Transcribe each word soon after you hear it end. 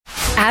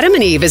Adam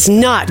and Eve is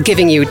not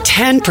giving you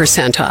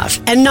 10% off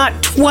and not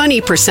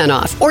 20%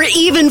 off or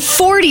even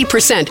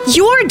 40%.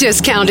 Your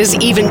discount is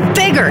even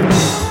bigger.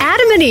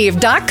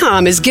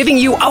 AdamandEve.com is giving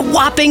you a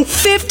whopping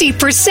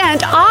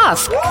 50%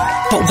 off.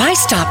 But why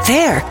stop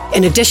there?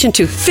 In addition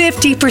to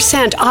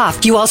 50%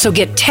 off, you also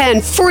get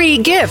 10 free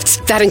gifts.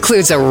 That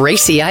includes a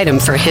racy item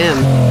for him,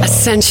 a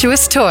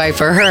sensuous toy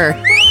for her,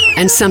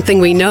 and something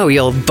we know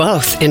you'll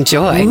both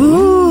enjoy.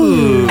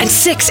 Ooh. And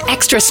 6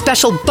 extra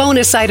special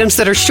bonus items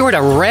that are sure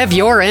to rev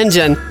your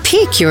engine,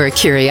 pique your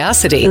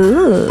curiosity,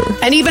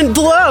 and even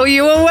blow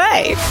you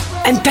away.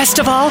 And best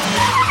of all,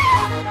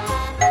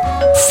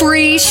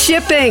 free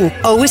shipping,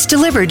 always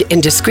delivered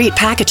in discreet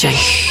packaging.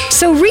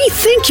 So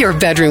rethink your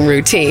bedroom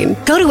routine.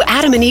 Go to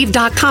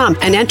adamandeve.com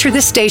and enter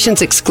the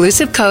station's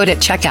exclusive code at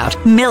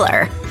checkout,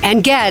 Miller,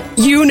 and get,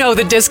 you know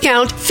the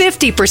discount,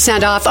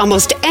 50% off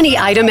almost any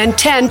item and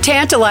 10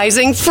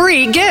 tantalizing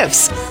free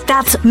gifts.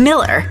 That's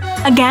Miller.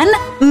 Again,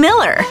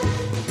 Miller.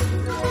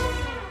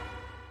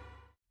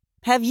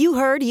 Have you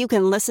heard you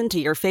can listen to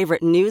your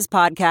favorite news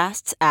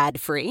podcasts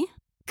ad-free?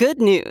 Good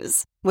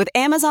news. With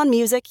Amazon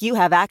Music, you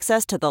have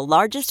access to the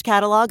largest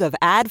catalog of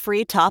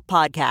ad-free top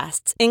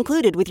podcasts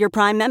included with your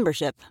Prime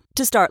membership.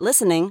 To start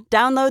listening,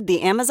 download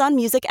the Amazon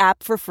Music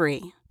app for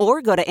free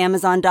or go to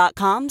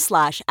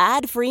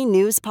amazon.com/ad-free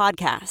news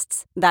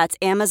podcasts. That's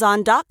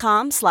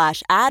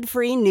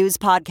amazon.com/ad-free news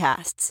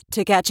podcasts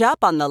to catch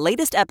up on the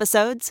latest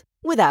episodes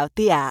without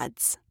the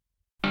ads.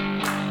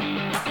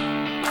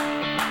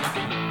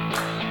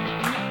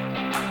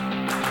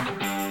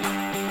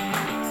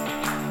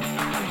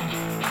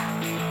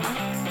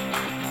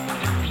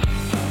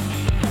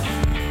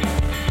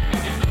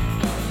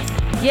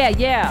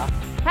 Yeah.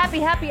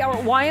 Happy hour.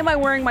 Why am I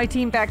wearing my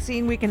Team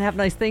Vaccine We Can Have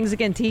Nice Things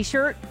Again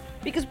t-shirt?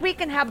 Because we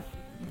can have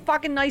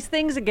fucking nice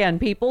things again,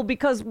 people.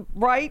 Because,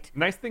 right?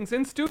 Nice things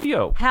in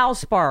studio. Hal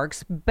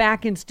Sparks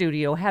back in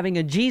studio having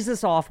a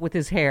Jesus off with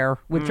his hair,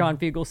 with John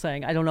Fugel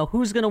saying, I don't know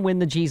who's going to win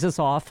the Jesus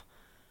off.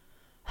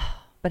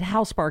 But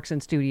Hal Sparks in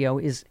studio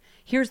is...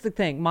 Here's the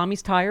thing.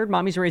 Mommy's tired.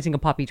 Mommy's raising a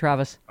puppy,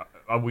 Travis.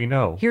 We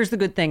know. Here's the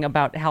good thing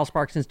about Hal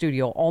Sparks in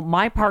studio.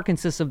 My part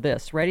consists of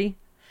this. Ready?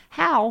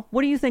 Hal,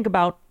 what do you think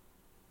about...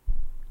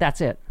 That's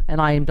it.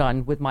 And I am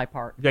done with my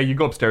part. Yeah, you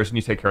go upstairs and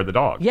you take care of the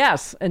dog.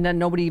 Yes. And then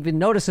nobody even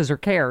notices or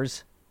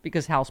cares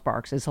because Hal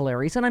Sparks is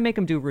hilarious. And I make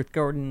him do Ruth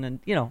Gordon and,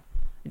 I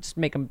just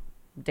make him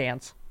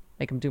dance.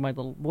 Make him do my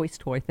little voice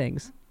toy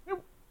things.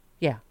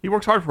 Yeah. He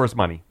works hard for his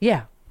money.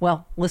 Yeah.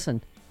 Well,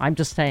 listen, I'm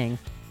just saying,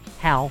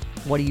 Hal,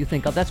 what do you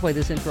think of? That's why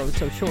this intro is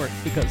so short,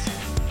 because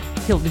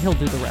he'll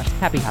do the rest.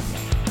 Happy hour.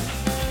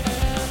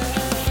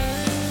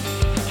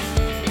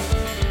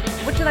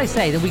 What should I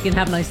say? That we can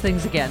have nice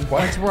things again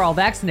once we're all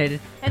vaccinated.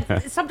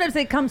 And sometimes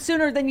they come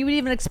sooner than you would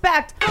even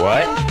expect.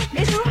 What?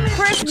 It's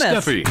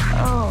Christmas. Steffi.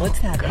 Oh, what's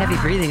that heavy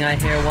breathing I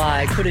hear?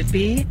 Why? Could it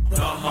be?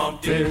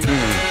 Hump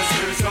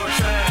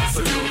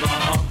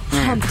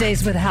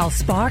Days with Hal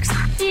Sparks.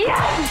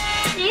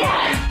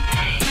 Yes!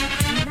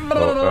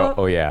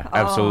 Oh, yeah,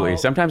 absolutely.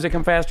 Sometimes they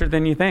come faster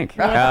than you think.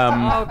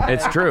 Okay.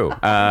 It's true.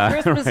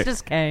 Christmas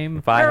just came.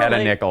 If I had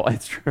a nickel,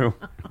 it's true.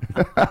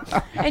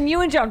 And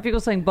you and John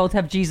Fugelsang both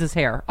have Jesus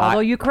hair.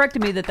 Although you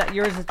corrected me that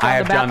yours is John the Baptist. I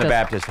have John the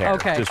Baptist hair,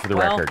 okay. just for the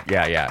record.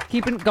 Yeah.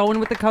 Keep it going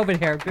with the COVID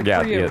hair. Good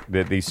for you.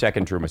 Yeah, the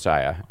second true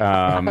Messiah.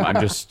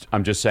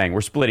 I'm just saying, we're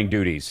splitting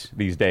duties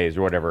these days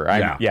or whatever.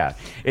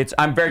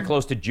 I'm very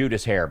close to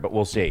Judas hair, but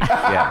we'll see.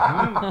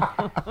 Yeah.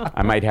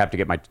 I might have to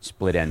get my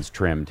split ends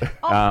trimmed.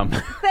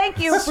 Thank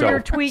you for your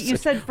tweet. You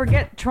said,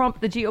 forget Trump,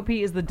 the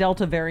GOP is the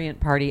Delta variant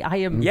party. I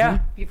am,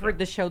 you've heard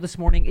the show this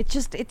morning.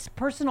 It's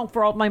personal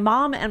for all. My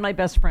mom and my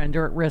best friend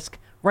are at risk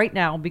right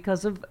now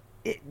because of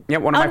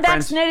one of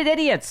unvaccinated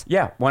idiots.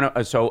 Yeah.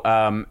 I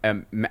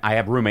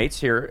have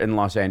roommates here in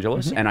Los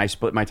Angeles, and I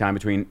split my time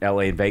between LA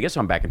and Vegas.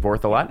 I'm back and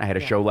forth a lot. I had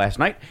a show last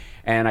night,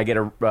 and I get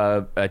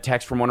a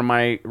text from one of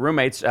my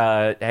roommates.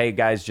 Hey,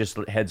 guys, just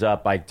heads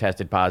up, I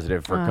tested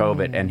positive for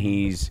COVID. And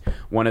he's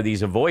one of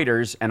these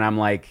avoiders, and I'm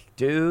like,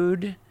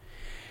 dude...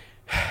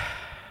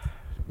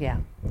 Yeah.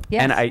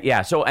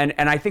 Yes.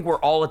 And I think we're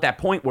all at that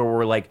point where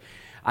we're like,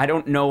 I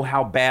don't know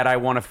how bad I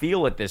want to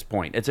feel at this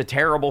point. It's a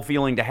terrible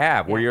feeling to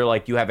have, where you're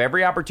like, you have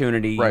every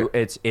opportunity. Right.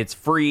 It's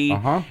free.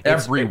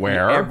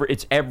 Everywhere.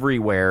 It's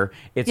everywhere.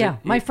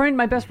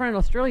 My best friend in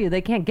Australia,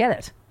 they can't get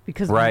it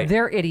because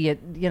their idiot,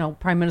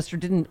 prime minister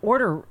didn't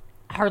order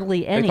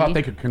hardly any. They thought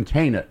they could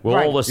contain it. Well,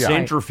 all the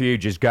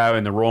centrifuges go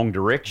in the wrong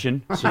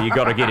direction, so you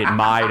got to get it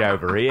made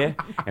over here.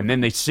 And then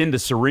they send the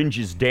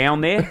syringes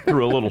down there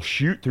through a little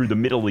chute through the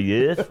middle of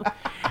the earth.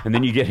 And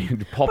then you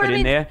pop it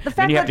in there.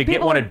 Then you have to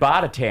get one at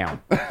Bartertown.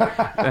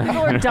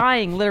 People are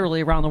dying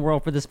literally around the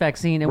world for this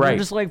vaccine. And we're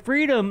just like,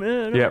 freedom.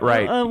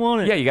 I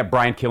want it. Yeah, you got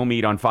Brian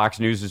Kilmeade on Fox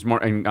News this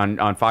morning,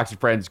 on Fox and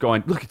Friends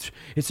going, look,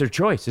 it's their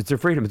choice. It's their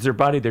freedom. It's their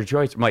body, their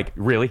choice. I'm like,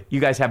 really? You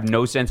guys have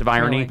no sense of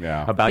irony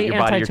about your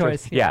body, your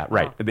choice? Yeah,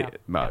 right.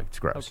 It's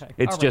gross. Okay.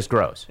 It's just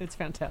gross. It's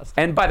fantastic.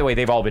 And by the way,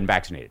 they've all been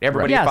vaccinated.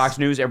 Everybody at Fox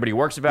News, everybody who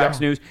works at Fox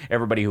News,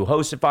 everybody who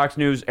hosts at Fox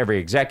News, every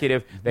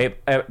executive, they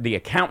have the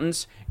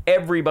accountants,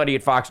 everybody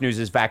at Fox News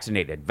is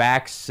vaccinated.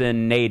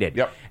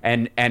 Yep.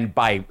 And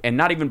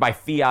not even by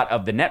fiat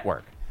of the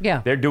network.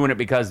 Yeah. They're doing it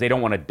because they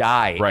don't want to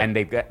die, Right. and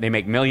they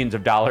make millions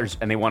of dollars,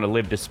 and they want to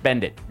live to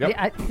spend it. Yep.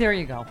 Yeah, there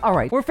you go. All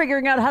right. We're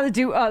figuring out how to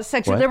do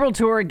Sexy What? Liberal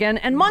Tour again,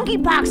 and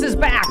monkeypox is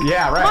back.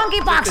 Yeah, right.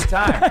 Monkeypox. Just in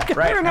time.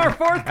 Right. We're in our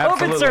fourth COVID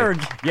Absolutely.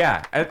 surge.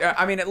 Yeah.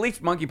 I mean, at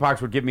least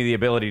monkeypox would give me the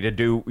ability to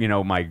do,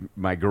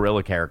 my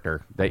gorilla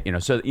character. That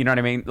so you know what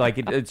I mean? Like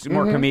it's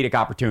more comedic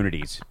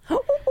opportunities.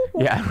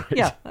 Yeah.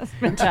 Yeah, that's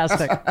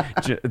fantastic.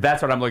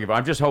 That's what I'm looking for.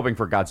 I'm just hoping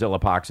for Godzilla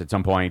pox at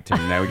some point, and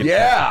then we get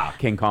Yeah.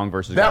 King Kong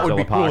versus That Godzilla would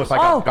be cool pox. if I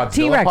got Godzilla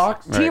T-Rex.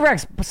 pox.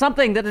 T-Rex,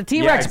 something that the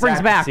T-Rex Yeah, brings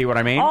exactly. back. See what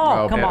I mean?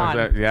 Oh, Okay. come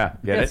on. Yeah,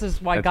 get This it?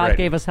 is why That's God right.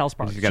 gave us Hal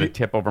Sparks. She's got to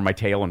tip over my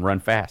tail and run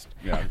fast.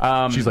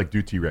 Yeah. She's like,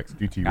 do T-Rex,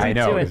 do T-Rex. I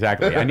know, Do it.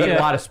 exactly. I need Yeah.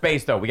 a lot of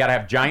space, though. We got to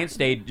have giant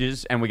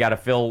stages, and we got to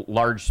fill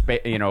large,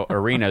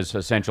 arenas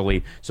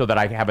essentially, so that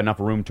I have enough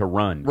room to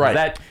run. 'Cause Right.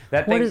 That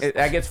What thing is-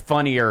 that gets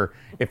funnier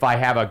if I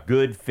have a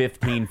good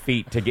 15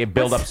 feet to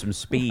build up some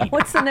speed.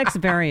 What's the next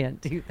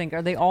variant, do you think?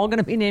 Are they all going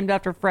to be named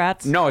after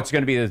frats? No, it's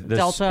going to be the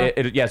Delta?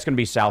 it's going to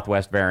be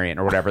Southwest variant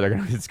or whatever.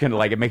 It's going to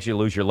it makes you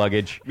lose your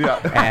luggage. Yeah.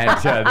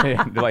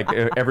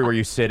 And everywhere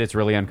you sit, it's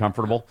really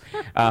uncomfortable.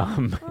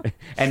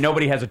 And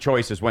nobody has a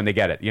choice as when they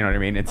get it. You know what I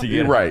mean? It's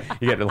you get, Right.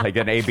 You get like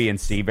an A, B, and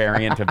C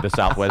variant of the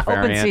Southwest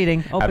Open variant.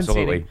 seating. Open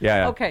Absolutely. seating.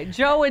 Yeah. Okay,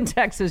 Joe in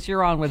Texas,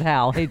 you're on with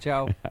Hal. Hey,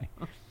 Joe.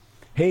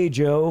 Hey,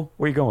 Joe,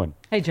 where you going?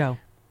 Hey, Joe.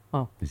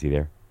 Oh, Is he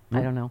there? I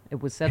don't know.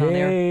 It was said on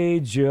there. Hey,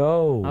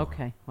 Joe.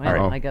 Okay. Well, All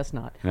right. I guess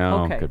not.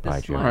 No, okay. goodbye, This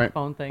is Joe. my All right.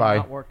 phone thing Bye.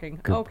 not working.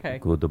 Okay.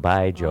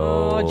 Goodbye,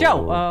 Joe.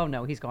 Joe. Oh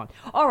no, he's gone.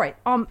 All right.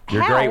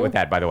 You're Hal, great with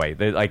that, by the way.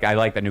 I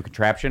like the new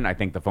contraption. I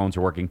think the phones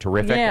are working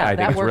terrific. Yeah, I think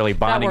that it's really worked-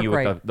 that bonding worked you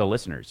with great. the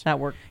listeners. That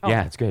worked. Oh,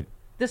 Yeah, it's good.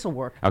 This will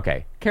work.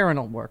 Okay. Karen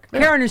will work.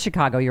 Karen in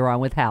Chicago, you're on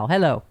with Hal.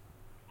 Hello.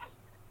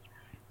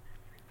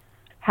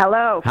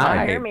 Hello, can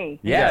Hi. you hear me?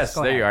 Yes,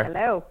 go there you are.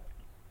 Hello.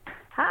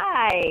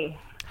 Hi.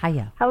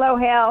 Hiya. Hello,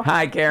 Hal.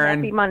 Hi, Karen.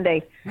 Happy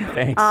Monday.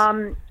 Thanks.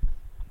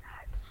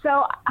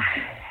 So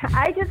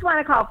I just want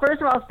to call.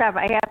 First of all, Steph,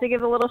 I have to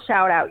give a little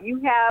shout out. You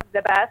have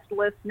the best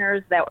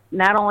listeners that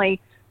not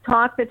only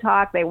talk the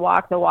talk, they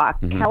walk the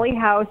walk. Mm-hmm. Kelly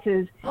House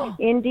is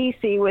in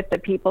D.C. with the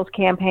People's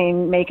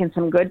Campaign making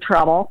some good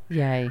trouble.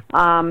 Yay.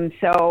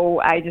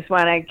 So I just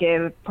want to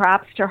give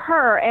props to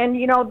her. And,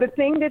 the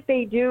thing that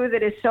they do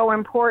that is so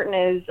important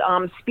is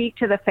speak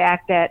to the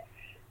fact that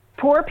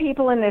poor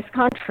people in this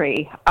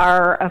country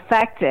are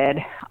affected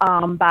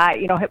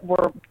by,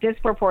 we're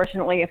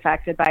disproportionately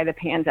affected by the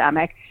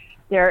pandemic.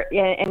 They're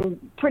in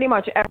pretty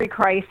much every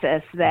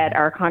crisis that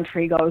our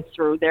country goes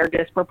through, they're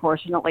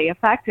disproportionately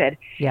affected.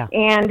 Yeah.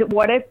 And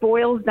what it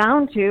boils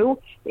down to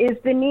is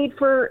the need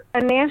for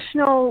a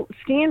national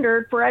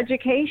standard for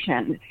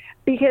education.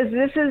 Because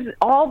this is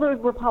all the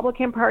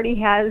Republican Party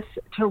has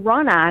to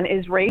run on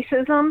is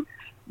racism,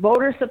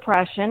 voter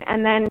suppression,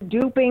 and then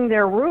duping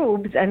their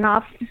rubes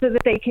enough so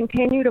that they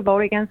continue to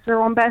vote against their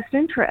own best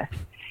interests.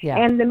 Yeah.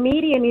 And the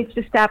media needs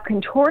to stop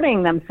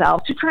contorting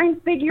themselves to try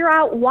and figure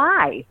out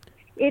why.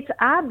 It's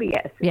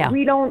obvious. Yeah.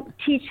 We don't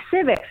teach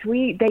civics.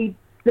 The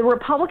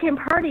Republican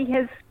Party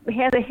has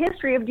a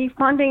history of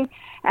defunding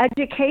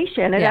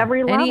education at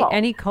every level.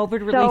 Any COVID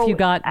relief So, you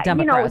got,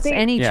 Democrats.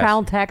 Any Yes.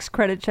 child tax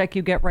credit check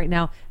you get right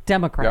now,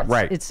 Democrats. Yeah,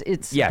 right.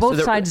 It's Yeah, both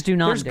so sides do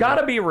not. There's do got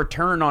to it. be a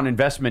return on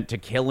investment to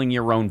killing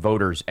your own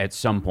voters at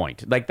some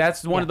point. Like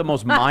that's one of the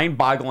most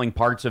mind-boggling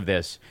parts of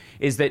this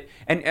is that,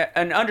 and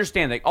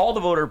understand that all the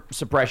voter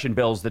suppression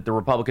bills that the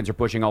Republicans are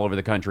pushing all over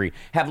the country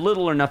have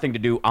little or nothing to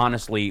do,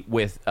 honestly,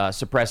 with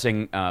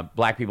suppressing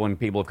black people and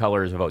people of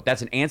color as a vote.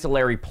 That's an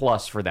ancillary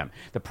plus for them.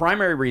 The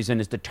primary reason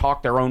is to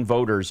talk their own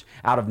voters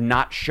out of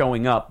not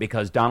showing up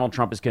because Donald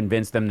Trump has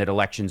convinced them that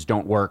elections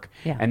don't work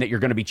and that you're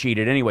going to be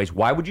cheated anyways.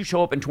 Why would you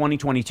show up in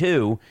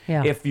 2022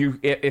 if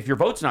your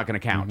vote's not going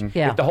to count?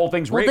 Yeah. If the whole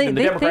thing's rigged and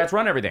the Democrats think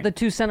run everything. The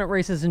 2 Senate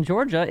races in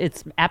Georgia,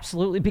 it's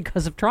absolutely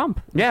because of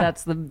Trump. Yeah,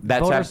 That's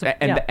voters.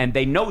 and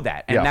they know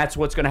that, and Yeah. that's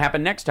what's going to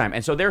happen next time.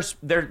 And so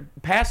they're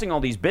passing all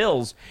these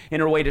bills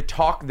in a way to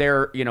talk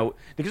their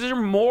because there's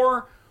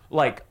more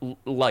like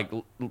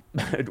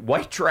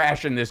white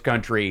trash in this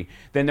country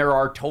than there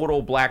are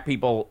total black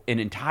people in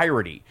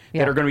entirety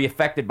that are going to be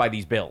affected by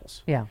these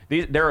bills. Yeah.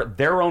 They're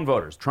their own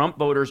voters. Trump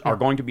voters are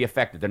going to be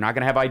affected. They're not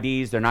going to have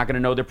IDs. They're not going to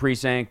know their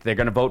precinct. They're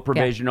going to vote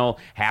provisional.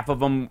 Half of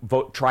them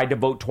tried to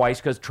vote twice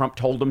because Trump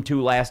told them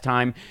to last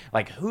time.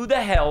 Like, who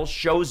the hell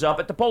shows up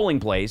at the polling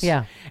place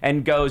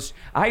and goes,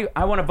 I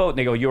want to vote. And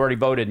they go, you already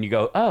voted. And you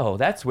go, oh,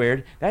 that's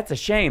weird. That's a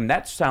shame.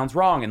 That sounds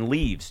wrong, and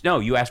leaves. No,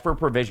 you ask for a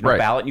provisional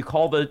ballot and you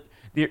call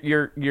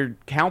your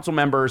council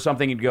member or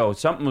something and go,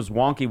 something was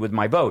wonky with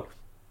my vote.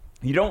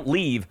 You don't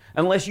leave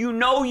unless you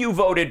know you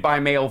voted by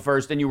mail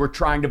first and you were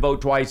trying to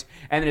vote twice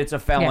and it's a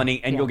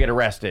felony and you'll get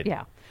arrested.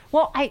 Yeah.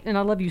 Well, I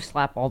love you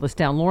slap all this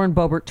down. Lauren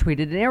Boebert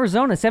tweeted, in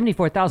Arizona,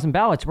 74,000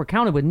 ballots were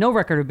counted with no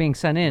record of being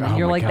sent in. And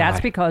you're my like, God.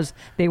 that's because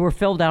they were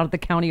filled out at the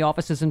county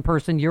offices in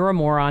person. You're a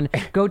moron.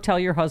 Go tell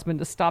your husband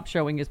to stop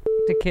showing his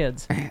to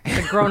kids.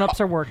 The grown-ups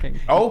are working.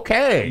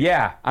 Okay.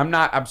 Yeah,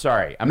 I'm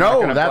sorry. I'm No,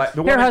 not gonna, that's-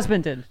 the Her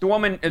husband did. The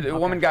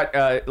woman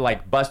got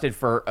like busted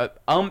for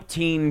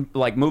umpteen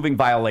like moving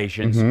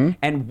violations. Mm-hmm.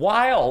 And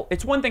while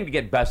it's one thing to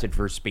get busted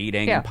for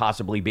speeding Yeah. and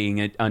possibly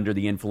being under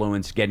the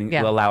influence, getting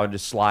Yeah. allowed to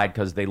slide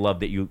because they love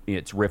that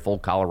it's Riffle,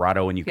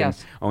 Colorado, and you can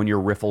Yes. own your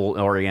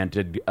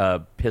Riffle-oriented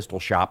pistol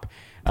shop.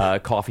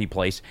 Coffee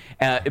place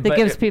That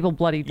gives people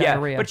bloody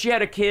diarrhea. Yeah, but she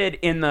had a kid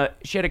in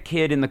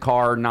the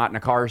car, not in a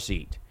car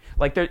seat.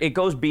 Like it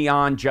goes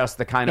beyond just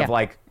the kind of Yeah.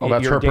 like. Well,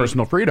 that's your her date-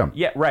 personal freedom.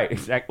 Yeah, right.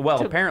 Exactly.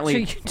 Well,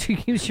 apparently. to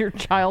use your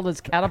child as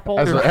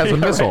catapult. As a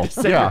missile.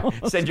 Yeah.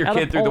 Send your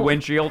kid through the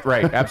windshield.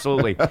 Right,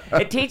 absolutely.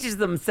 It teaches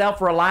them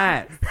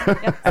self-reliance.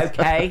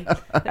 Okay.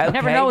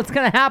 Never know what's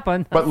going to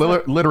happen. But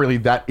literally,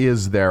 that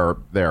is their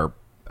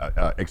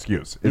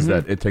excuse, is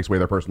that it takes away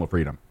their personal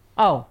freedom.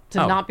 Oh, to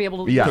not be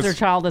able to Yes. use their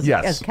child as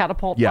Yes.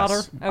 catapult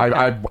Yes. fodder? Okay.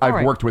 I've All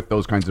right. worked with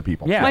those kinds of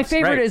people. Yeah. My Yes,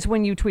 favorite right. is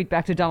when you tweet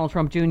back to Donald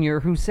Trump Jr.,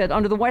 who said,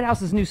 under the White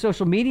House's new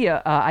social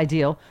media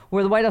ideal,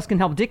 where the White House can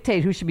help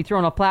dictate who should be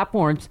thrown off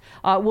platforms,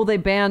 will they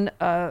ban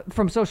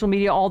from social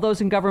media all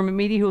those in government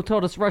media who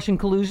told us Russian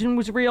collusion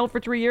was real for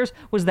 3 years?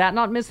 Was that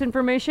not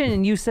misinformation?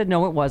 And you said,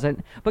 no, it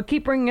wasn't. But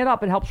keep bringing it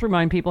up. It helps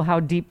remind people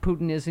how deep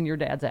Putin is in your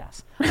dad's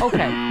ass.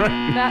 Okay.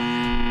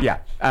 Yeah,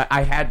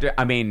 I had to.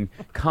 I mean,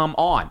 come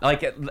on!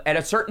 Like at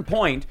a certain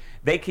point,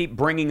 they keep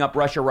bringing up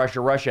Russia,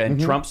 and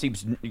Trump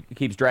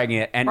keeps dragging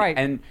it, and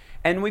Right.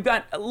 and we've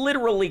got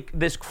literally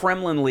this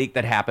Kremlin leak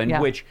that happened, Yeah.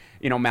 which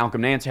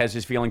Malcolm Nance has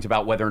his feelings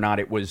about whether or not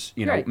it was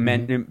Right.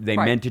 meant they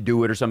Right. meant to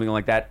do it or something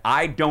like that.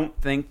 I don't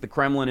think the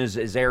Kremlin is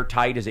as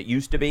airtight as it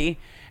used to be,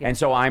 and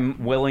so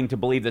I'm willing to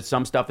believe that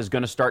some stuff is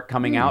going to start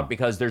coming out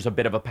because there's a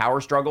bit of a power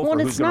struggle Well, for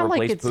and who's it's going to not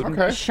like replace it's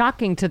Putin.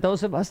 shocking to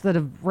those of us that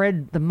have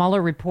read the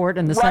Mueller report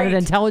and the Senate Right.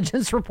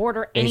 Intelligence report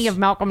or any of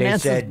Malcolm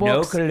Nance's They said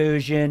books. no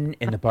collusion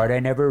in the part I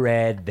never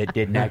read that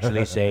didn't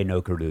actually say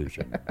no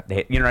collusion.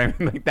 You know what I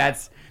mean? Like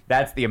that's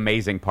the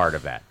amazing part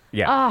of that.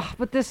 Yeah.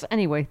 But this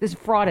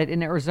frauded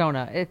in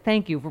Arizona.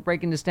 Thank you for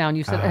breaking this down.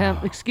 You said,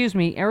 excuse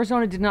me,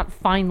 Arizona did not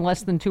find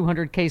less than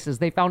 200 cases.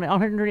 They found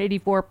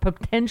 184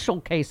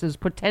 potential cases,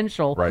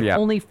 Right. Yeah.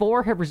 Only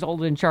 4 have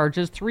resulted in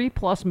charges,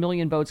 3+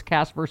 million votes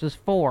cast versus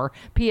 4.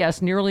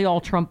 P.S. Nearly all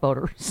Trump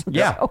voters.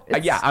 Yeah, So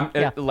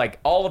it's- like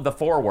all of the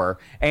 4 were,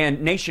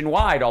 and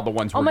nationwide, all the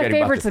ones were Oh, my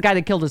getting favorite's busted. the guy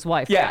that killed his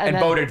wife. Yeah, and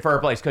then- voted for her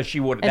place because she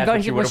would. And That's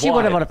what she would have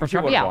wanted. voted for She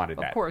Trump. would have Yeah, wanted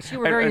of that. course. You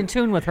were very in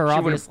tune with her, she would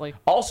have obviously.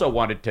 Also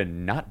wanted to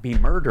not be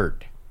murdered.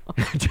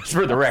 Just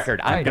for the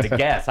record, I'm Right. going to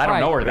guess. I don't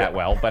know her that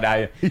well, but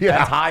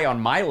that's high on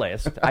my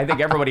list. I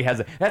think everybody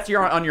has. That's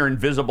on your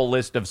invisible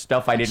list of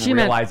stuff I didn't She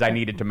meant- realize I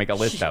needed to make a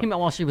list She of. meant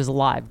while she was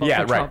alive. Vote Yeah,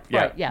 for right. Trump. Yeah,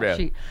 Right. Yeah.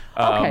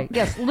 yeah. Okay.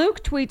 Yes.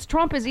 Luke tweets: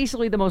 Trump is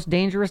easily the most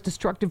dangerous,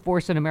 destructive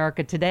force in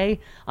America today.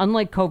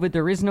 Unlike COVID,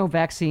 there is no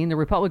vaccine. The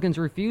Republicans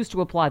refuse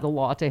to apply the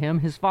law to him.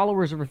 His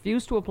followers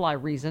refuse to apply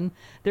reason.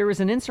 There is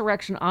an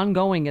insurrection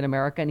ongoing in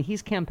America, and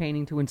he's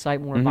campaigning to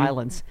incite more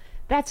violence.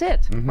 That's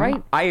it,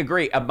 right? I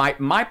agree.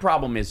 My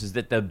problem is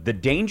that the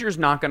danger's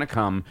not going to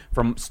come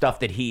from stuff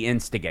that he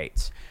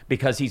instigates,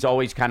 because he's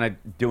always kind of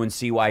doing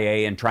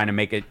CYA and trying to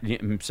make it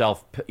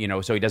himself,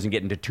 so he doesn't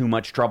get into too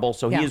much trouble.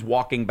 So Yeah. he is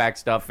walking back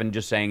stuff and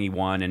just saying he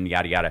won and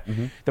yada yada.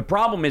 The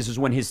problem is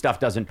when his stuff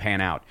doesn't pan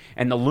out,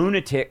 and the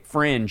lunatic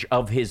fringe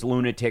of his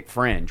lunatic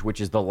fringe, which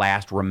is the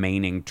last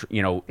remaining,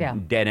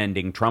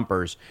 dead-ending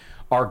Trumpers,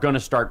 are going to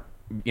start.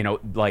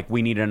 Like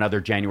we need another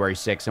January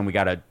 6th and we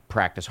got to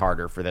practice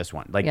harder for this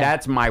one. Like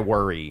that's my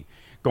worry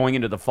going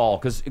into the fall,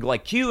 because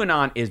like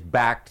QAnon is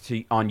back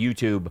on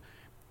YouTube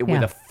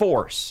with a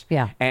force.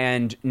 Yeah.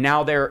 And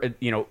now they're,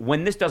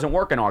 when this doesn't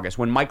work in August,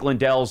 when Mike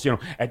Lindell's,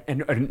 at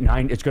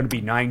 9, it's going to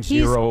be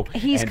 9-0.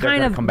 He's and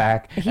kind they're of gonna come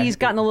back. He's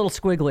gotten a little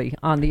squiggly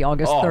on the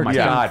August 13th. Oh my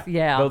God!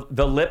 Yeah.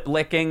 The lip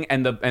licking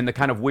and the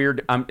kind of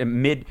weird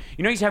mid.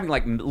 He's having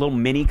like little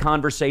mini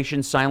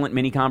conversations, silent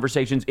mini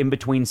conversations in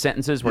between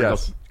sentences where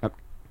Yes. he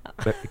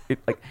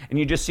goes, and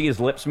you just see his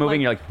lips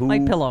moving. You're like, who?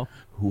 Mike Pillow.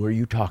 Who are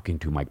you talking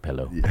to, Mike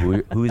Pillow?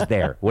 Who is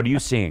there? What are you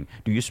seeing?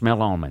 Do you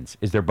smell almonds?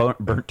 Is there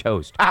burnt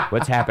toast?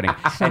 What's happening?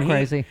 So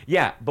crazy.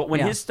 Yeah, but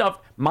when his stuff,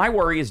 my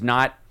worry is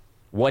not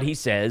what he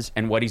says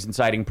and what he's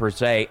inciting per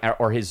se,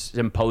 or his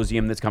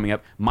symposium that's coming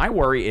up. My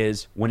worry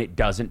is when it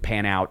doesn't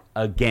pan out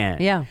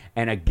again,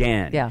 and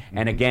again,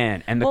 and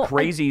again, and the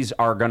crazies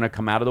are going to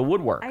come out of the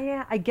woodwork.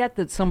 I get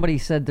that somebody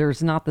said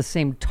there's not the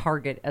same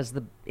target as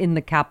in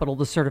the Capitol,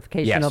 the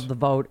certification of the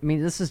vote. I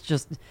mean, this is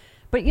just.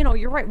 But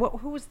you're right.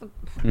 Who was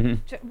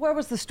where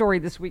was the story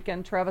this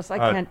weekend, Travis? I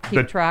can't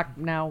keep track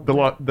now.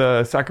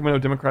 The Sacramento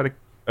Democratic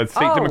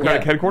State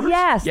Democratic headquarters.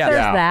 Yes, there's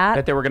that.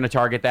 That they were going to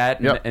target that,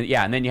 and, Yep.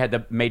 and then you had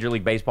the Major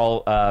League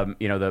Baseball,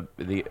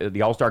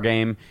 the All-Star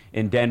game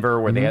in Denver,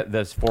 where they had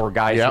those 4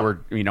 guys who were,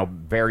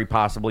 very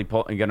possibly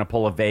going to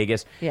pull a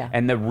Vegas,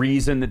 and the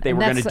reason that they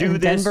were going to do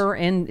this, Denver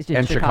and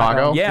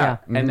Chicago. yeah.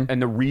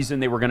 And the reason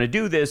they were going to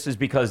do this is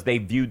because they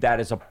viewed that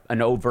as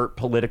an overt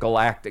political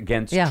act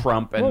against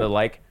Trump and the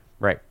like.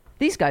 Right.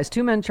 These guys,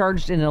 2 men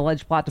charged in an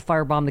alleged plot to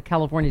firebomb the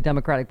California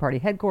Democratic Party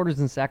headquarters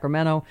in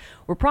Sacramento,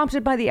 were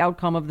prompted by the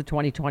outcome of the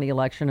 2020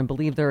 election and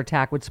believed their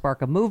attack would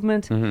spark a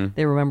movement.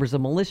 They were members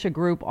of a militia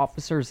group.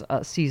 Officers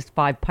seized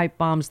 5 pipe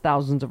bombs,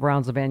 thousands of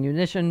rounds of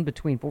ammunition,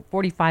 between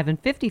 45 and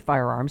 50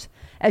 firearms,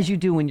 as you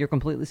do when you're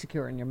completely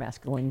secure in your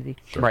masculinity.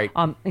 Right.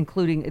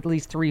 Including at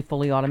least 3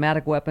 fully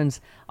automatic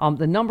weapons.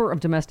 The number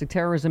of domestic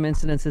terrorism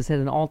incidents has hit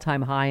an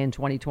all-time high in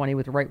 2020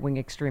 with right-wing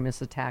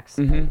extremist attacks.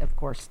 Of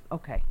course.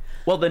 Okay.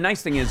 Well, the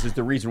nice thing is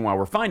the reason why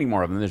we're finding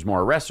more of them, there's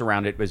more arrests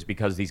around it, is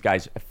because these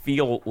guys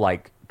feel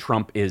like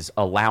Trump is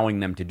allowing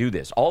them to do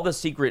this. All the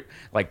secret,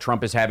 like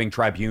Trump is having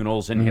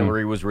tribunals and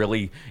Hillary was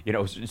really,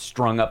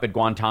 strung up at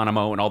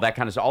Guantanamo and all that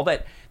kind of stuff. All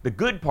that, the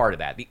good part of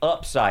that, the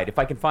upside, if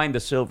I can find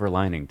the silver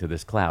lining to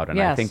this cloud, and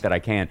I think that I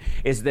can,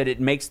 is that it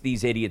makes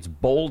these idiots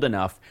bold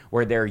enough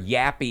where they're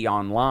yappy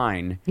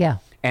online. Yeah.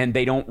 And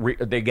they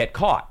don't, they get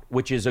caught,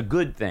 which is a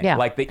good thing. Yeah.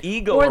 Like the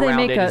ego or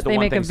around it is the one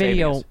thing they make a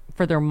video saving us.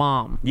 for their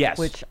mom. Yes.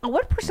 Which,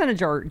 what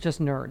percentage are just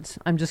nerds?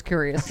 I'm just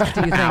curious. Do you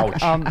think?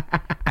 Ouch.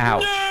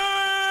 Ouch.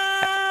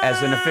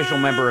 As an official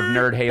member of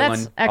Nerd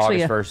Halen,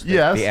 actually August 1st,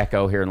 Yes. the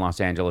Echo here in Los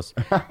Angeles.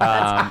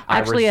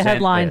 Actually, a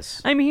headline.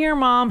 This. I'm here,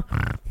 Mom.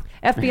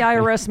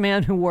 FBI arrests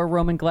man who wore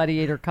Roman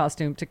gladiator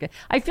costume to get.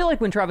 I feel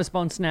like when Travis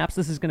Bone snaps,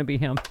 this is going to be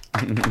him.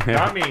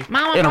 Not me.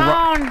 Mama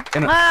Bone,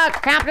 look,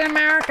 Captain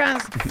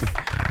America's.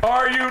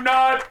 Are you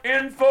not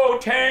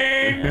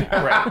infotained?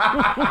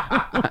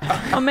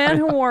 A man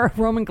who wore a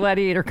Roman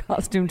gladiator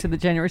costume to the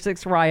January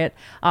 6th riot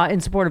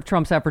in support of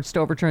Trump's efforts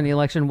to overturn the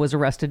election was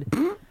arrested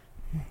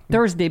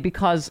Thursday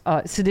because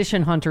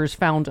sedition hunters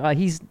found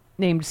he's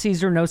named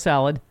Caesar No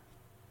Salad.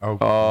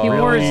 Oh, He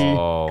wore his really?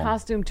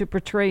 costume to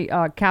portray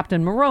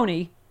Captain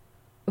Moroni,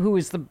 who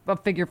is a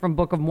figure from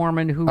Book of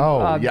Mormon who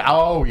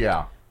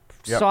yeah.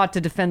 Yep. sought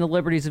to defend the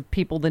liberties of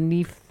people, the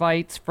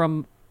Nephites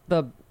from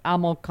the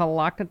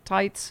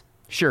Amalekitites.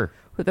 Sure.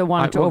 Who they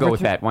wanted to we'll overthrow. go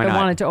with that. Why they not?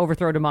 wanted to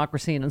overthrow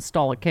democracy and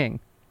install a king.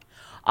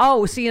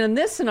 Oh, see, in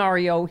this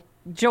scenario,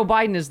 Joe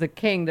Biden is the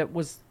king that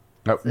was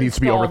Needs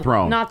to be installed,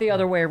 overthrown. not the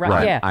other way around.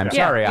 Right. Yeah, I'm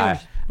yeah, sorry.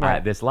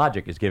 right. This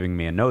logic is giving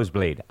me a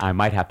nosebleed. I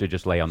might have to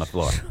just lay on the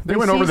floor. They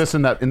went over this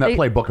in that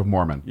play Book of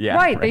Mormon. Yeah.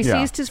 Right. They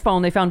Yeah. seized his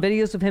phone. They found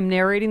videos of him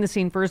narrating the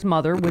scene for his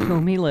mother, with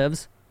whom he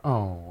lives.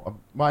 Oh,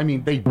 well, I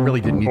mean, they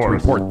really didn't need to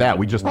report that.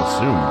 We just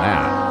assumed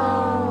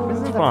that.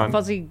 Isn't the fun.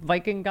 fuzzy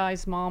Viking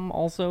guy's mom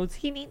also?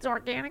 He needs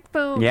organic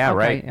food. Yeah, Okay,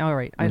 right. All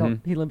right. I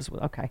don't. He lives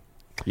with. Okay.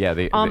 Yeah.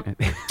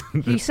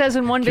 He says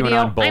in one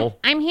video, QAnon bull.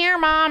 I'm here,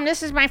 Mom.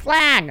 This is my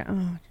flag.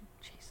 Oh,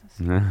 Jesus.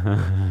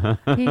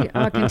 He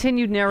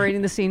continued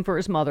narrating the scene for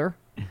his mother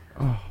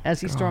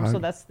as he stormed. So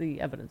that's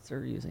the evidence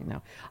they're using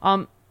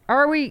now.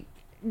 Are we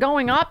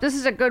going up? This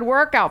is a good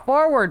workout.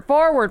 Forward,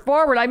 forward,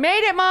 forward. I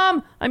made it,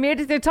 Mom. I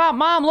made it to the top.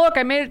 Mom, look,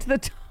 I made it to the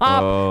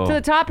top. To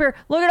the top here.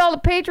 Look at all the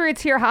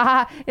patriots here. Ha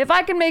ha. If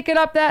I can make it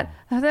up that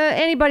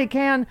anybody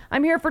can.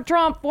 I'm here for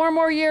Trump. 4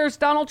 more years.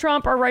 Donald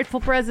Trump, our rightful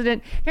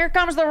president. Here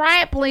comes the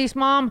riot police,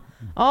 Mom.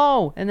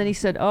 Oh, and then he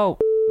said,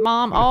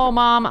 Mom,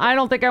 I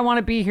don't think I want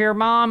to be here.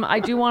 Mom, I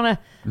do want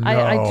to,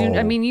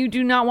 I mean, you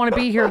do not want to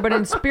be here, but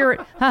in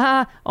spirit,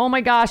 haha, oh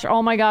my gosh,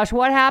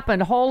 what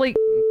happened?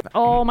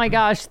 Oh my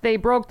gosh, they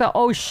broke the,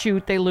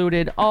 shoot, they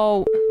looted.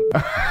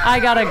 I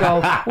gotta go.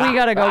 We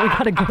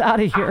gotta get out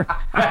of here.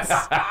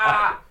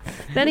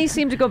 Then he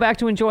seemed to go back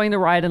to enjoying the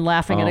ride and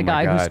laughing at a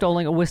guy who stole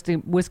a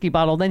whiskey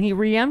bottle. Then he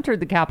re-entered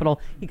the Capitol.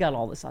 He got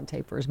all this on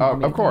tape for his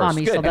mommy. Of course.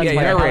 Mommy, Good. so that's He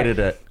why I narrated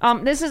it.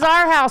 This is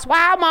our house.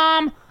 Wow,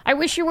 Mom. I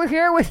wish you were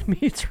here with me.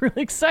 It's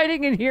really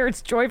exciting in here.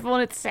 It's joyful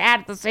and it's sad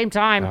at the same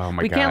time. Oh,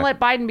 my we can't God. let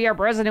Biden be our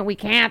president. We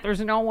can't.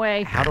 There's no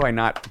way. How do I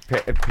not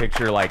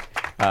picture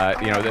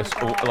this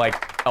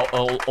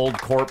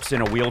old corpse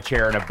in a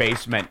wheelchair in a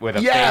basement with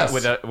a Yes!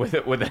 with a With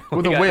a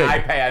an wig.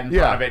 iPad in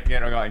Yeah. front of it,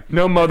 going.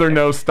 No mother,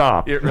 no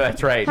stop.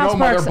 That's right. Hal No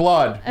mother Sparks,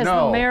 blood. As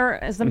No. the mayor,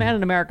 as the man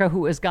in America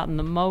who has gotten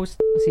the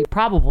most,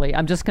 probably,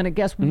 I'm just going to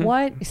guess,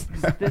 what is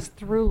this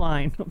through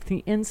line of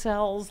the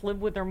incels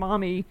live with their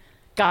mommy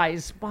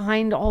guys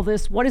behind all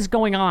this? What is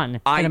going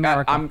on in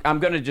America? I'm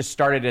going to just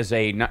start it as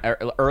a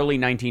early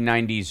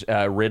 1990s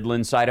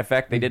Ritalin side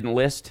effect they didn't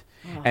list.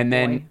 And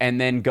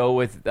then go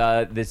with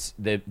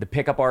the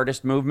pickup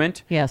artist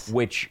movement. Yes.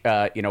 Which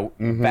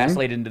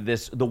vacillated into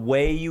this. The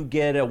way you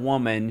get a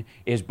woman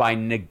is by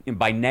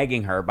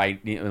negging her, by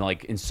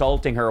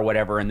insulting her or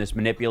whatever, and this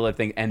manipulative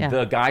thing. And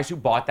the guys who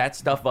bought that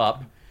stuff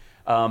up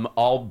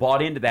all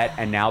bought into that,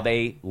 and now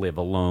they live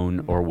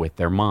alone or with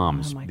their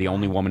moms. The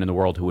only woman in the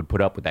world who would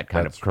put up with that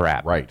kind of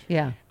crap. Right.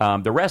 Yeah.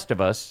 The rest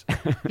of us.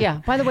 Yeah.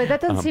 By the way, that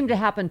doesn't seem to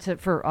happen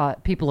for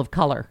people of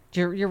color.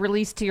 You're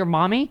released to your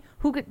mommy.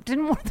 Who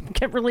didn't want them to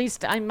get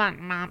released? I'm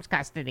in mom's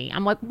custody.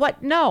 I'm like,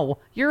 what? No,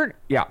 you're.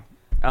 Yeah.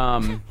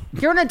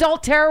 You're an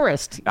adult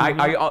terrorist.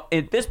 I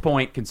at this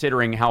point,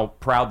 considering how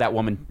proud that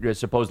woman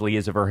supposedly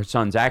is of her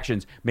son's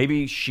actions,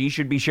 maybe she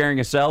should be sharing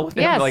a cell with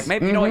him. Yes. Like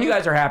maybe you know what, you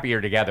guys are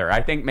happier together.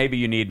 I think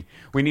maybe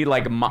we need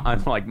like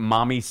like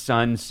mommy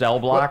son cell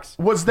blocks.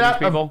 Was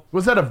that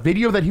a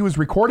video that he was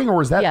recording, or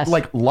was that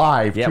like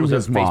live to his it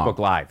was mom? Facebook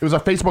Live. It was a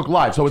Facebook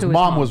Live, so his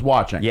mom was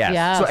watching.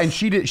 Yes. So and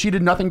she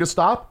did nothing to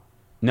stop.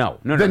 No.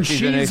 Then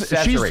she's an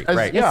accessory.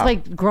 Right. It's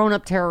like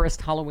grown-up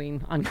terrorist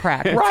Halloween on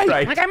crack.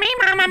 Right. Look at me,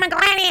 Mom. I'm a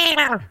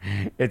gladiator.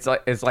 It's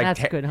like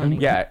That's good, honey.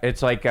 Yeah,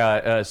 it's like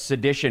a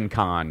sedition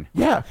con.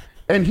 Yeah.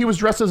 And he was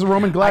dressed as a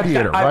Roman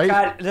gladiator,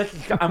 right?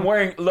 I'm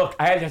wearing. Look,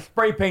 I had to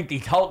spray paint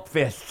these Hulk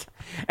fists,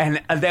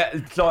 and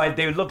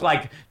they look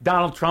like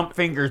Donald Trump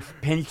fingers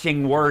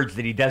pinching words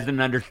that he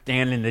doesn't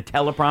understand in the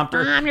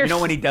teleprompter. You know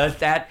when he does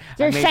that?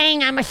 They're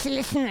saying I'm a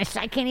seditionist.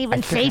 I can't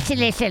even say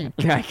sedition.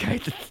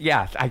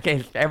 Yes, I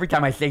guess every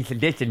time I say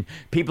sedition,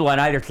 people on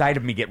either side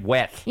of me get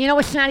wet. You know,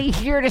 it's not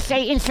easier to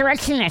say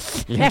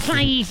insurrectionist. That's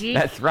not easy.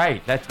 That's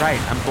right.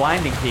 I'm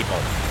blinding people.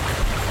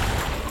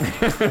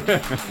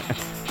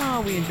 Oh,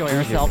 we enjoy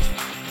ourselves.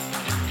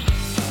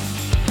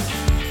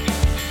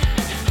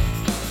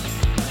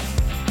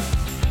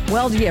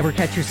 Well, do you ever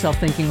catch yourself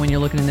thinking when you're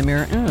looking in the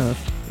mirror,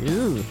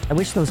 ew, I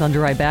wish those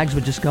under-eye bags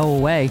would just go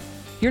away?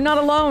 You're not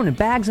alone.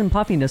 Bags and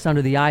puffiness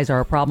under the eyes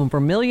are a problem for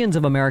millions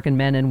of American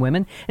men and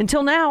women.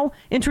 Until now,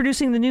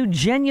 introducing the new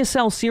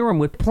Genucell serum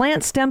with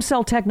plant stem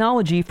cell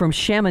technology from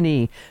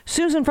Chamonix.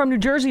 Susan from New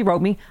Jersey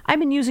wrote me, I've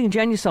been using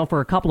Genucell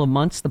for a couple of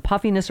months. The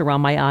puffiness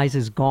around my eyes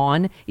is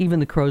gone. Even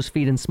the crow's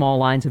feet and small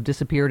lines have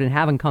disappeared and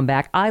haven't come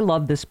back. I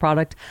love this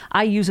product.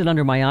 I use it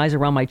under my eyes,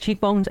 around my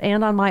cheekbones,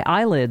 and on my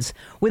eyelids.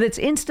 With its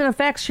instant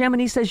effects,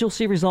 Chamonix says you'll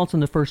see results in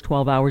the first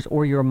 12 hours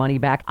or your money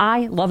back.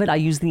 I love it. I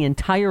use the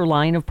entire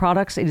line of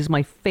products. It is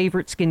my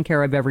favorite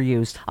skincare I've ever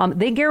used.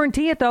 They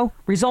guarantee it, though.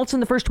 Results in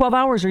the first 12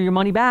 hours or your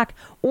money back.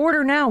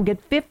 Order now.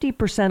 Get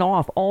 50%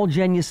 off all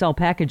Genucell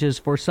packages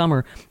for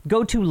summer.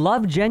 Go to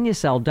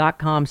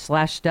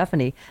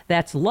lovegenucell.com/Stephanie.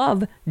 That's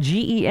love,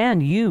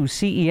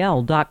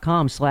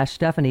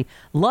 GENUCEL.com/Stephanie.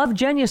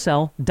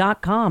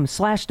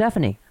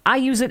 Lovegenucell.com/Stephanie. I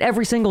use it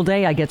every single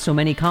day. I get so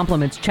many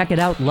compliments. Check it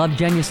out.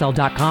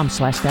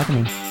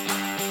 Lovegenucell.com/Stephanie.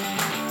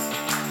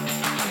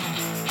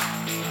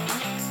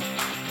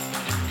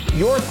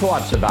 Your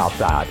thoughts about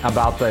that,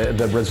 about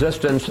the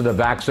resistance to the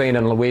vaccine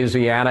in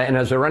Louisiana, and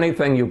is there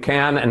anything you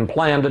can and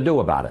plan to do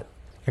about it?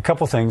 A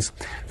couple things.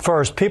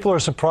 First, people are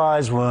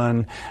surprised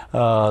when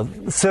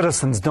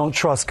citizens don't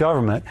trust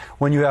government.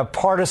 When you have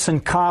partisan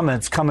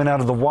comments coming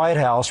out of the White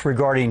House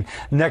regarding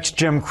next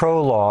Jim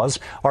Crow laws,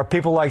 or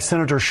people like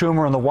Senator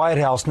Schumer in the White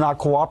House not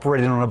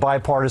cooperating on a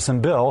bipartisan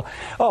bill.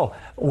 Oh,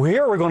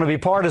 here we're going to be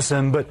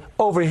partisan, but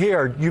over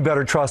here, you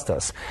better trust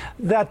us.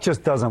 That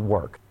just doesn't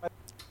work.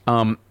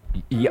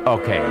 Yeah,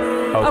 okay,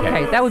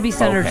 that would be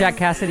Senator Jack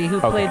Cassidy,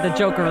 who played the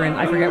Joker in,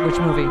 I forget which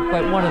movie,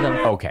 but one of them.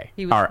 Okay,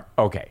 all right,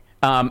 okay.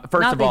 First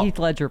not of all, the Heath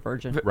Ledger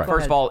version.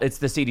 First of all, it's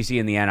the CDC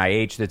and the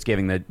NIH that's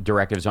giving the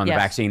directives on the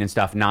vaccine and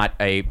stuff, not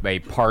a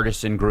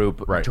partisan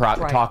group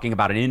talking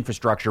about an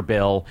infrastructure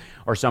bill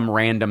or some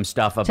random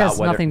stuff about whether... It has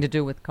nothing to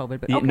do with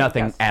COVID. But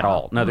nothing at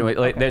all. Nothing.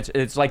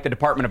 It's like the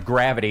Department of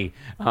Gravity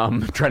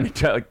trying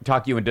to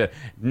talk you into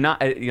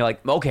not. You're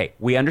like, okay,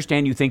 we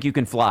understand you think you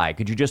can fly.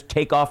 Could you just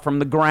take off from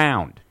the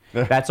ground?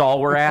 That's all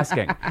we're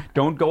asking.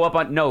 Don't go up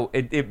on... No,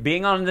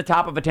 being on the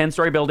top of a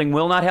 10-story building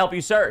will not help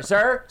you, sir.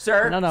 Sir.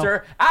 I don't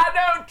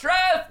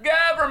trust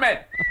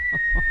government.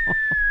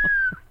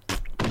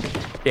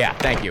 Yeah,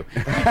 thank you.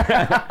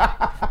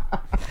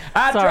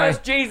 I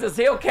trust Jesus.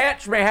 He'll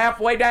catch me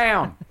halfway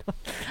down.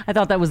 I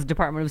thought that was the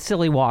Department of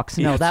Silly Walks.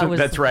 No, that was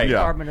that's right. the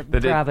Department of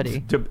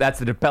Gravity. That's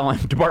the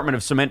Department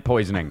of Cement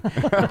Poisoning.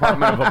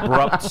 Department of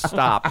Abrupt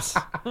Stops.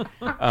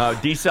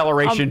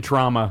 Deceleration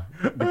Trauma.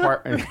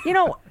 You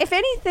know, if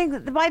anything,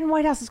 the Biden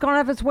White House has gone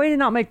out of its way to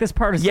not make this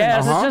partisan.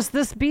 Yes. It's just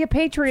this: be a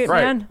patriot,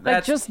 man.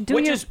 Like, just do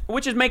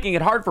which is making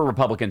it hard for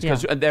Republicans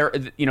because they're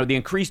the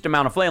increased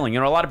amount of flailing.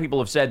 A lot of people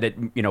have said that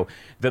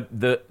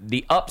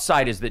the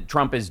upside is that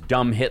Trump is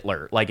dumb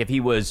Hitler. Like if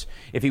he was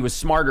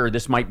smarter,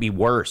 this might be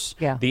worse.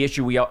 Yeah. The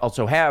issue we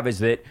also have is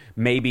that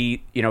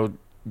maybe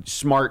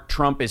smart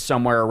Trump is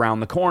somewhere around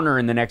the corner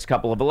in the next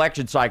couple of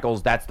election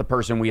cycles. That's the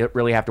person we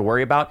really have to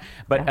worry about.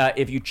 But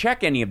if you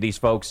check any of these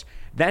folks,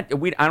 I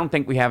don't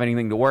think we have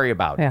anything to worry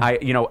about.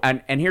 Yeah.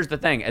 And here's the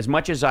thing: as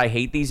much as I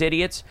hate these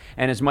idiots,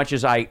 and as much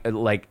as I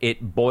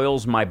it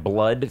boils my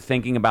blood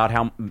thinking about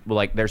how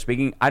they're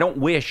speaking, I don't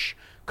wish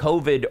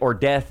COVID or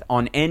death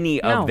on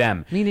any of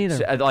them. Me neither.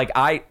 So,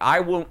 I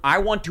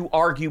want to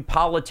argue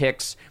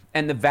politics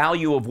and the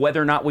value of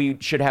whether or not we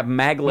should have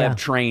maglev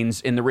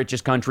trains in the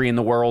richest country in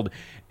the world,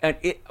 and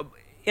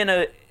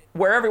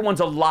where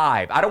everyone's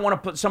alive. I don't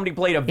want to put somebody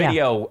played a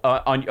video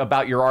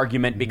about your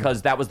argument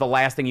because that was the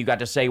last thing you got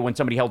to say when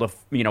somebody held an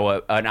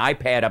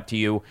iPad up to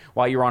you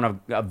while you're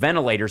on a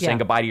ventilator saying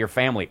goodbye to your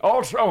family.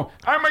 Also,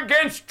 I'm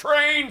against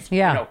trains.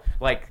 Yeah.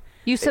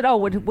 You said,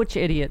 which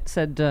idiot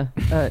said,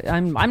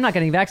 I'm not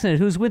getting vaccinated.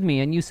 Who's with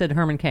me? And you said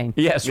Herman Cain.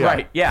 Yes,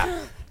 right. Yeah.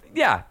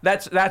 yeah,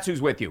 that's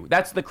who's with you.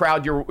 That's the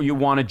crowd you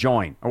want to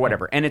join or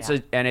whatever. And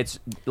it's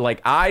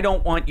like, I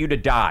don't want you to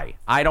die.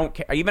 I don't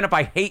care. Even if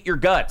I hate your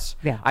guts,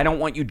 I don't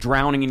want you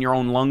drowning in your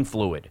own lung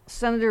fluid.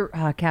 Senator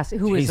Cassidy,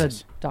 who is a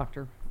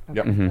doctor.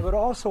 Okay. Yep. I would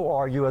also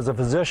argue, as a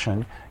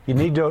physician, you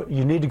need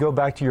to go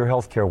back to your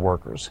healthcare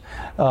workers.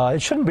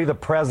 It shouldn't be the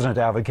president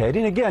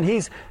advocating. Again,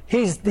 he's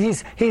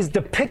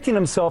depicting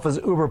himself as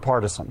uber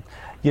partisan.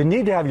 You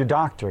need to have your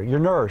doctor, your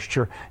nurse,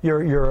 your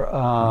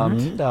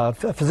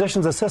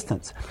physician's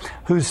assistants,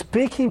 who's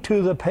speaking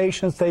to the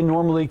patients they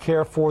normally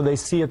care for, they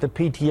see at the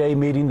PTA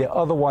meeting, they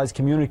otherwise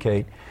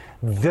communicate.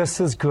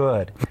 This is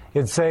good.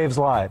 It saves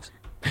lives.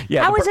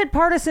 Yeah, how is it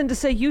partisan to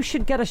say you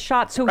should get a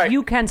shot so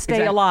you can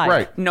stay alive?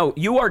 Right. No,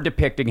 you are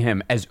depicting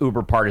him as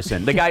uber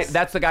partisan. The guy,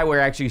 that's the guy where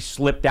he actually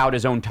slipped out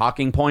his own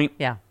talking point.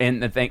 Yeah.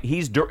 And the thing,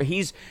 he's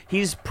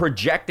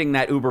projecting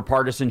that uber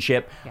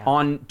partisanship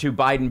onto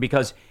Biden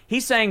because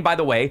he's saying, by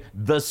the way,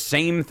 the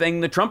same thing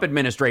the Trump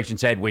administration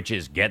said, which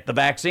is get the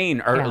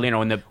vaccine. Or before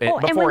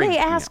and when they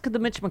ask the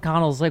Mitch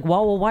McConnells, like,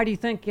 well, why do you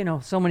think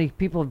so many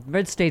people in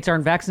red states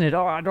aren't vaccinated?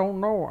 Oh, I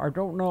don't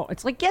know.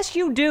 It's like, yes,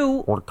 you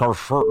do. Because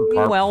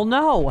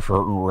no.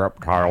 Certain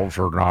reptiles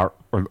are not.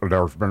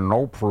 There's been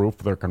no proof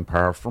they can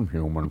pass from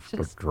humans to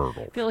turtles.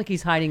 I feel like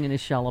he's hiding in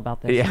his shell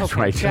about this. Yeah, that's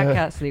right. Jack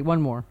Cassidy,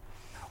 one more.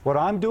 What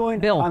I'm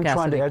doing, I'm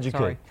trying to educate.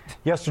 Sorry.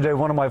 Yesterday,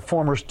 one of my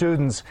former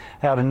students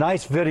had a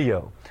nice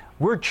video.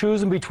 We're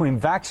choosing between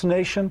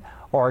vaccination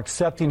or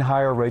accepting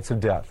higher rates of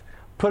death.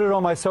 Put it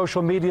on my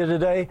social media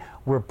today.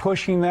 We're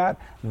pushing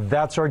that.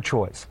 That's our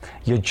choice.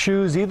 You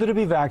choose either to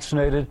be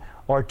vaccinated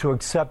or to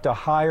accept a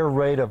higher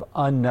rate of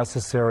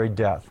unnecessary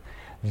death.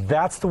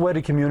 That's the way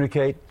to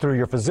communicate, through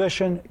your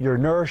physician, your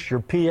nurse, your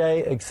PA,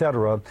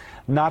 etc.,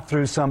 not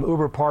through some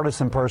uber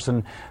partisan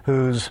person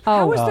who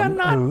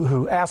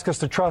asks us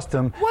to trust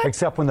them,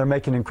 except when they're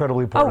making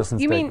incredidly partisan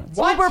statements.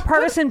 You mean uber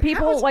partisan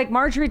people like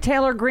Marjorie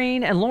Taylor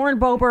Greene and Lauren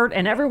Boebert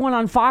and everyone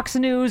on Fox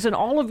News and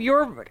all of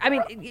your? I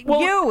mean,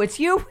 it's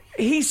you.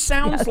 He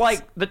sounds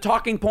like the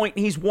talking point.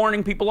 He's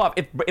warning people off.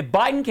 If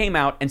Biden came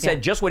out and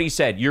said just what he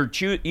said,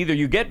 either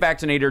you get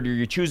vaccinated or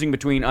you're choosing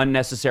between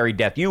unnecessary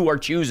death. You are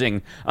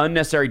choosing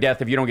unnecessary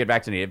death if you don't get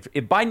vaccinated.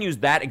 If Biden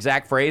used that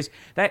exact phrase,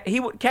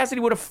 Cassidy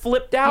would have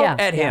flipped out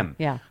at him.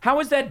 Yeah. How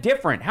is that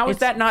different? How is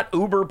that not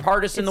uber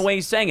partisan the way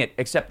he's saying it?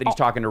 Except that he's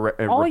talking to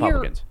all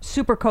Republicans. Your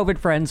super COVID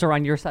friends are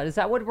on your side. Is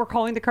that what we're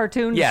calling the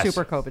cartoon? Yes.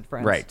 Super COVID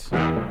friends. Right.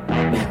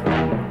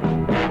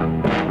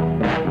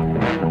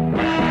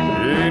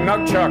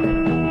 Nunchuck.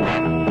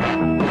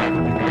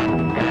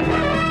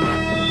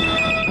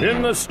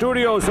 In the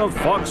studios of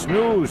Fox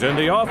News and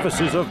the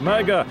offices of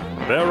MAGA,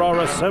 there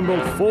are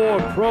assembled 4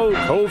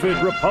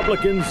 pro-COVID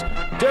Republicans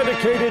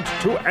dedicated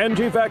to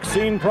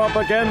anti-vaccine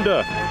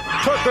propaganda.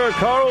 Tucker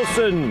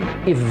Carlson.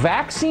 If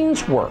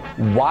vaccines work,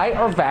 why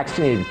are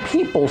vaccinated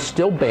people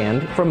still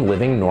banned from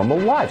living normal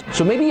lives?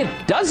 So maybe it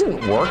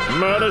doesn't work.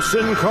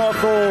 Madison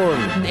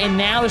Cawthorn. And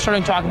now they're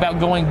starting to talk about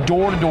going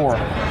door to door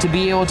to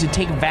be able to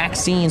take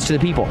vaccines to the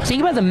people.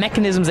 Think about the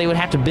mechanisms they would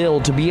have to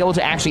build to be able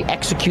to actually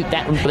execute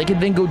that. They could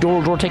then go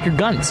door to door, take your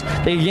guns.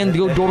 They again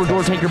go door to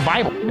door, take your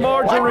Bible.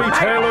 Marjorie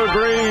Taylor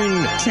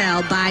Greene.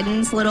 Tell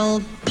Biden's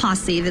little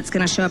posse that's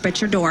going to show up at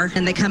your door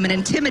and they come and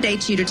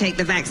intimidate you to take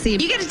the vaccine.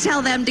 You get to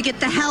tell them to get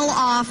the hell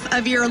off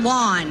of your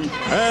lawn.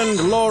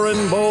 And Lauren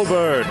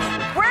Boebert.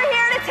 We're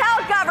here to tell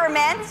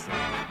government,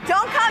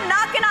 don't come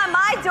knocking on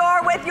my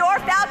door with your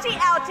Fauci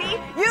ouchie.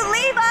 You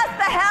leave us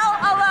the hell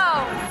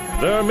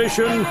alone. Their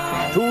mission,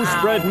 to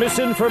spread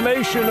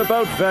misinformation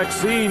about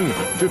vaccine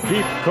to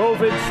keep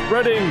COVID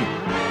spreading.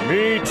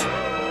 Meet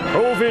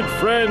COVID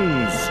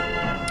friends.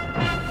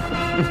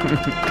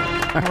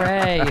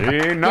 Hooray.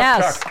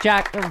 Yes,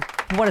 Jack.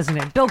 What is his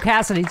name? Bill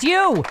Cassidy. It's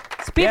you.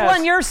 It's people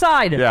on your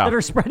side that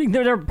are spreading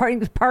their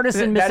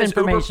partisan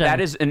misinformation.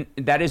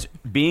 That is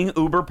being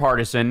uber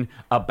partisan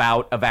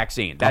about a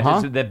vaccine. That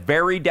is the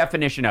very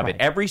definition of it.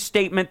 Every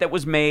statement that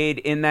was made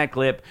in that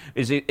clip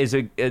is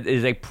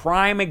a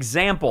prime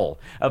example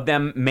of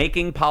them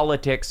making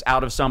politics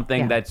out of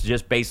something that's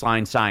just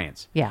baseline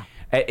science. Yeah.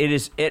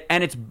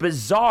 And it's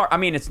bizarre. I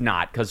mean, it's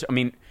not, because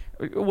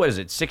what is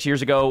it? 6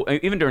 years ago,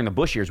 even during the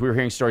Bush years, we were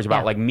hearing stories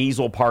about like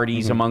measles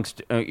parties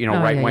amongst right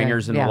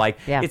wingers and the like.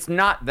 Yeah. It's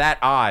not that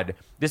odd.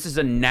 This is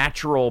a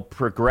natural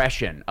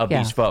progression of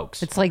these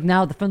folks. It's like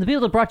now from the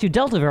people that brought you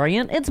Delta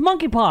variant, it's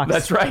monkeypox.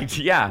 That's right.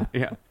 Yeah.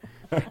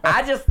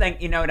 I just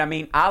think, you know what I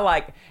mean. I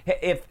like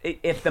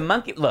if the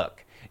monkey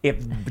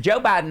if Joe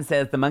Biden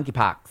says the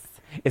monkeypox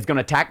is going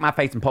to attack my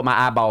face and pull my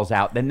eyeballs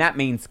out, then that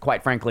means,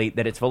 quite frankly,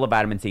 that it's full of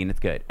vitamin C and it's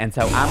good. And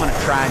so I'm going to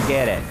try and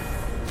get it.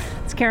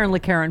 It's Karen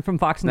LeCaren from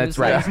Fox News, That's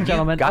right. ladies and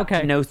gentlemen. Got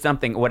to know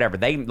something, whatever.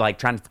 They like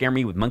trying to scare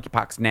me with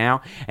monkeypox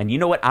now. And you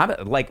know what?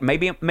 I'm like,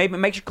 maybe it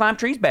makes you climb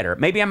trees better.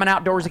 Maybe I'm an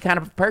outdoorsy kind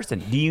of person.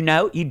 Do you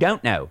know? You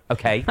don't know.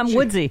 Okay. I'm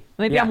woodsy.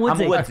 Maybe I'm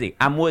woodsy.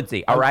 I'm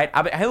woodsy. All right.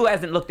 Who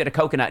hasn't looked at a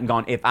coconut and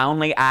gone, if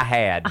only I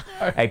had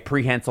a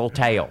prehensile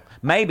tail?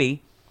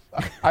 Maybe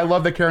I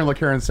love that Karen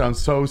LeCaren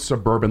sounds so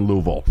suburban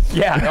Louisville.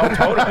 Yeah, oh,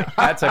 totally.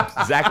 That's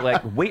exactly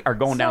like we are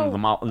going down to the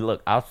mall.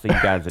 Look, I'll see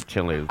you guys at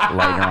Chili's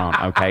later on,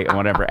 okay? And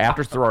whatever.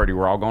 After sorority,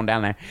 we're all going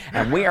down there,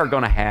 and we are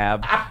going to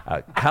have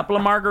a couple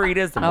of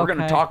margaritas, and we're going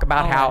to talk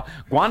about how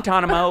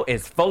Guantanamo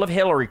is full of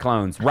Hillary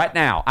clones right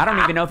now. I don't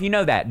even know if you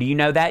know that. Do you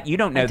know that? You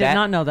don't know that? I did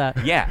not know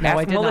that. Yeah, no,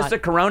 ask Melissa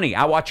Caroni.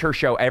 I watch her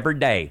show every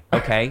day,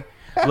 okay?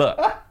 Look.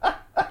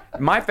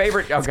 My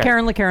favorite. Okay. It's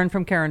Karen LeCaren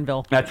from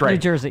Karenville. That's right. New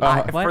Jersey.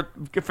 What?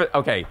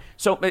 Okay.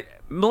 So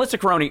Melissa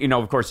Caroni,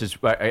 of course, is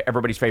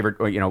everybody's favorite,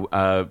 wino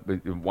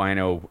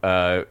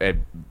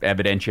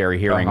evidentiary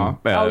hearing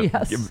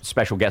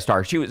special guest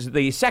star. She was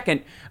the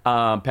second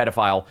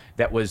pedophile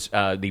that was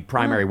the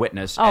primary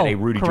witness at a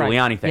Rudy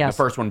Giuliani thing. Yes.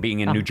 The first one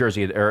being in New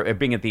Jersey, or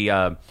being at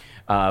the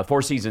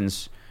Four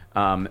Seasons.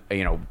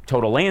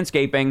 Total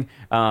landscaping.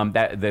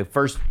 That the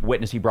first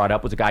witness he brought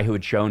up was a guy who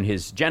had shown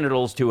his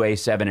genitals to a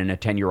 7 and a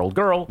 10-year-old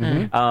girl,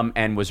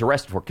 and was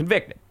arrested for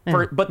convicted.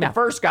 But the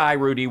first guy,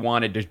 Rudy,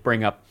 wanted to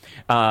bring up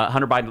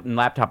Hunter Biden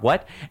laptop.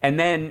 What? And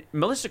then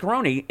Melissa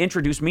Caroni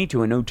introduced me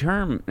to a new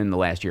term in the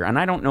last year, and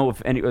I don't know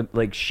if any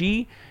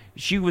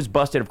she was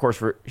busted, of course,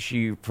 for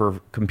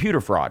computer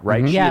fraud,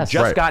 right? She had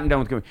just gotten done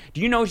with computer. Do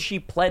you know she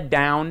pled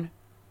down?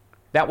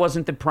 That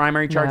wasn't the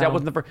primary charge. No. That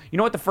wasn't the first. You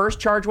know what the first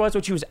charge was?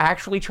 What she was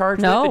actually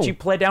charged with? That she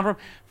pled down from?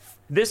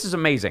 This is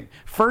amazing.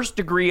 First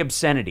degree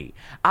obscenity.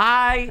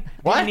 I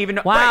didn't even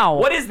know. Wow.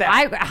 What is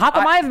that? How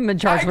come I haven't been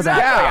charged with that?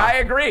 Exactly. I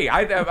agree.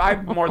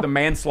 I'm more the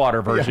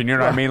manslaughter version. You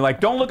know what I mean?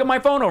 Like, don't look at my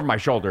phone over my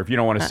shoulder if you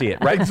don't want to see it.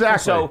 Right?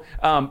 Exactly. So,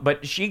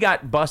 but she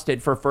got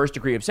busted for first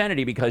degree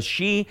obscenity because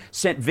she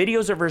sent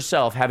videos of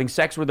herself having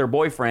sex with her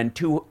boyfriend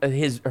to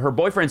her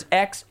boyfriend's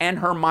ex and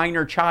her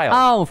minor child.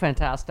 Oh,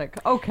 fantastic.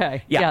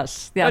 Okay. Yeah.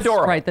 Yes.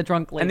 Adorable. Right. The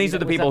drunk lady. And these are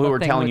the people who are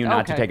telling you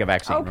not to take a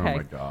vaccine. Okay. Oh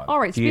my God. All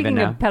right. Speaking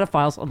of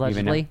pedophiles,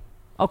 allegedly. know?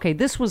 Okay,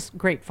 this was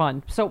great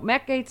fun. So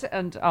Matt Gaetz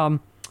and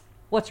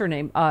what's her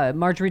name?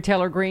 Marjorie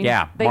Taylor Greene.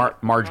 Yeah,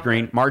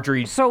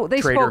 Marjorie. So they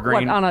Trader spoke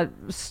Greene. on a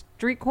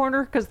street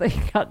corner because they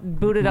got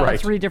booted out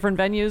of 3 different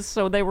venues.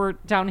 So they were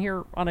down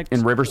here on a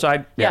in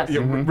Riverside. Yes.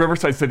 Yeah,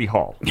 Riverside City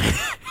Hall.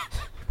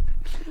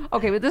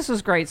 Okay, but this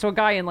was great. So a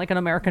guy in like an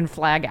American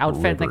flag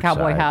outfit and a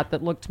cowboy hat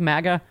that looked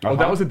MAGA. Oh,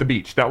 that was at the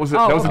beach. That was a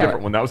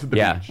different one. That was at the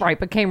beach. Right,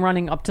 but came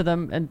running up to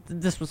them, and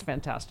this was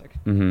fantastic.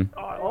 Mm-hmm.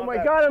 Oh my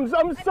God, I'm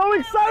so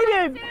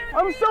excited!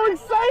 I'm so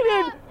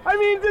excited! I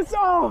mean,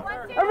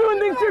 everyone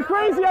thinks you're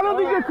crazy. I don't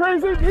think you're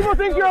crazy. People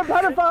think you're a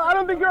pedophile. I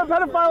don't think you're a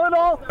pedophile at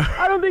all.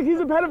 I don't think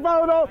he's a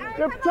pedophile at all.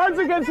 The charges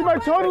against him are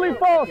totally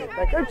false.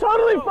 They're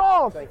totally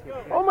false.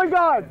 Oh my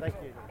God.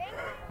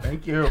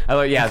 Thank you.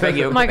 Oh yeah, thank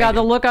you. Oh my God,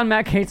 the look on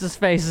Matt Gaetz's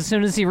face as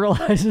soon as he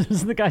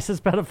realizes the guy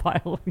says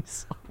pedophile.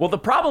 Well, the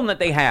problem that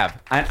they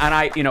have, and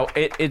I,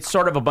 it's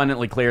sort of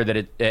abundantly clear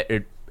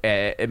that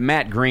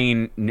Matt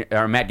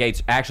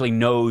Gaetz actually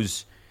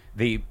knows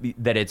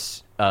that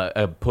it's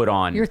put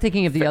on. You're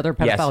thinking of the other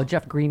pedophile,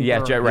 Jeff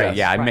Greenberg. Yeah, right.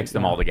 Yeah, I mixed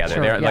them all together.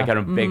 Sure, They're like in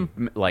a big,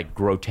 like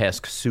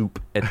grotesque soup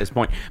at this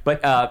point.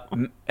 But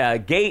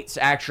Gaetz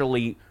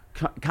actually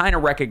kind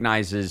of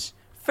recognizes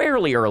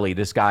fairly early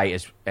this guy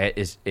is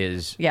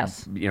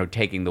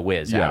taking the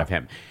whiz out of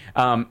him.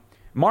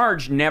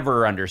 Marge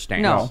never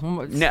understands.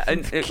 No,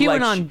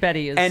 QAnon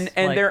Betty is,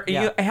 and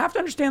you have to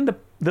understand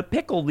the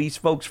pickle these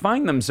folks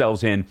find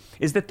themselves in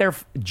is that their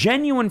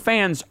genuine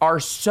fans are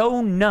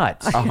so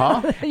nuts, You and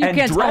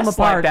can't tell them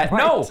apart. like that.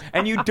 Right. No,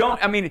 and you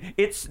don't. I mean,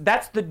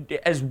 that's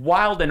as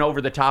wild and over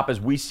the top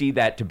as we see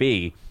that to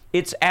be.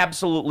 It's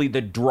absolutely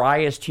the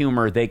driest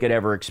humor they could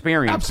ever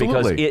experience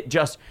because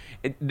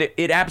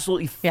it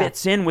absolutely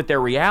fits in with their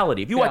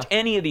reality. If you watch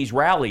any of these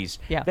rallies,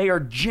 they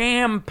are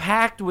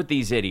jam-packed with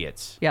these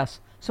idiots. Yes.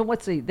 So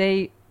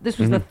this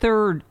was the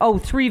third,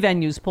 3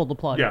 venues pulled the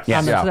plug. Yes.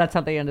 So that's how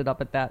they ended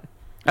up at that.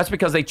 That's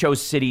because they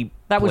chose city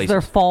That was places.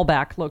 their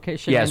fallback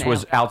location. Yes,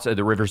 was outside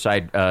the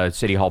Riverside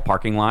City Hall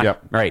parking lot.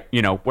 Yep. Right,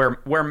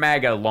 where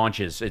MAGA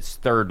launches its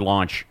third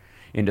launch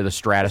into the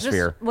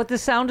stratosphere. Is this what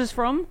this sound is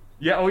from?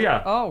 Yeah, oh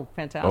yeah. Oh,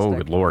 fantastic. Oh,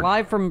 good Lord.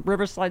 Live from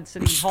Riverside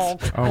City Hall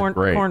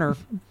great. corner.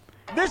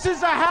 This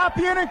is a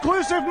happy and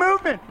inclusive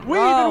movement. We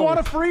even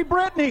want to free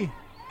Britney.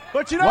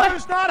 But you know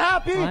who's not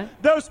happy?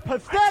 What? Those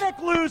pathetic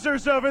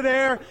losers over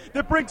there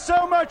that bring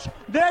so much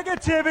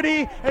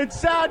negativity and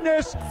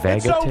sadness.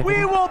 And so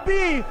we will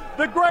be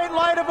the great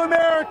light of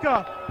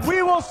America.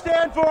 We will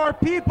stand for our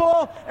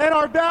people and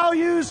our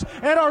values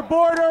and our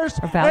borders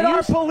and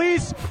our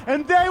police,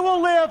 and they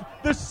will live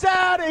the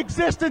sad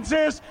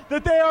existences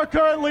that they are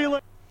currently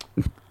living.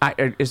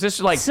 Is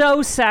this like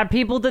so sad?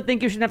 People that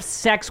think you should have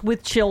sex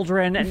with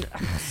children and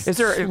is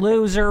there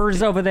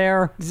losers over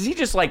there? Does he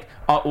just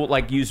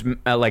use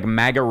like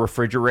MAGA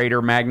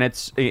refrigerator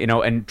magnets,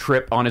 and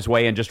trip on his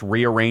way and just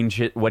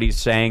rearrange what he's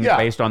saying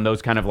based on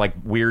those kind of like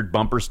weird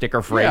bumper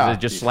sticker phrases?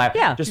 Just slap,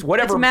 just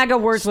whatever. It's MAGA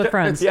words with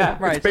friends.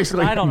 Right. It's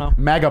basically I don't know.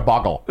 MAGA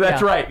boggle.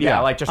 That's right. Yeah,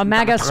 like just a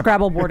MAGA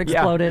Scrabble board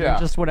exploded and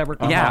just whatever.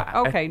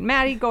 Yeah. Okay,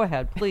 Maddie, go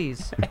ahead,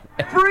 please.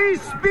 Free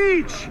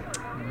speech.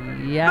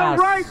 Yes.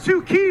 The right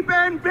to keep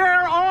and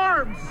bear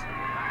arms.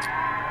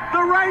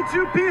 The right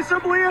to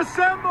peaceably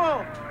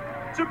assemble.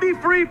 to be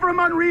free from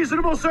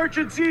unreasonable search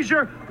and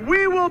seizure.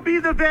 We will be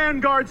the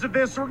vanguards of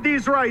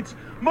these rights.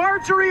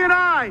 Marjorie and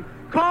I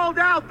called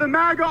out the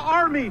MAGA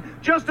army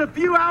just a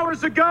few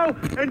hours ago,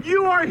 and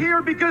you are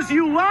here because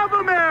you love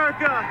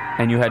America.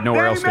 And you had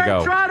nowhere else to go. They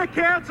may try to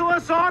cancel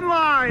us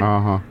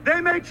online.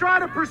 They may try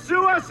to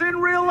pursue us in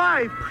real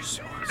life.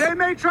 They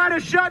may try to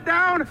shut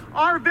down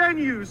our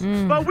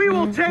venues, but we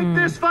will take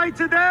this fight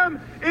to them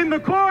in the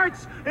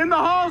courts, in the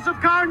halls of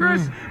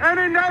Congress, and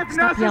if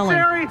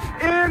necessary,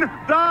 in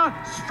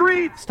the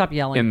streets. Stop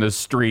yelling. In the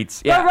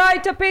streets. The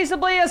right to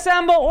peaceably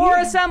assemble or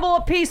assemble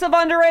a piece of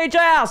underage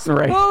ass.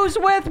 Right. Who's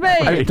with me?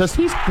 I mean, does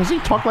he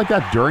talk like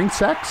that during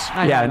sex?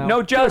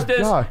 No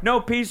justice, no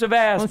piece of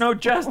ass, no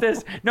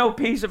justice, no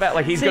piece of ass.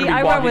 Like he's going to be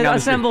I walking went with down the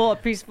assemble a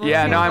street. peaceful.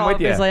 Yeah, no, I'm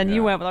with you. And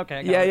you went with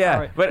okay.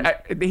 Yeah.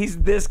 But he's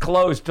this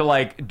close to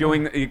like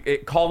doing,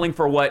 calling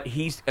for what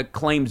he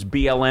claims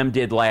BLM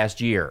did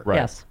last year. Right.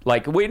 Yes.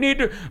 Like we need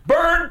to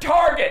burn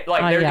Target.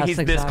 Like Yes, he's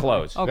exactly. this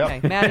close. Okay,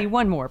 Maddie,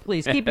 one more,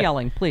 please. Keep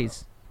yelling,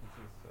 please.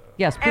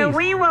 Yes, please. And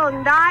we will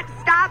not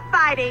stop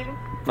fighting.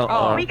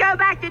 Uh-oh. We go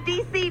back to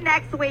D.C.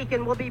 next week,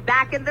 and we'll be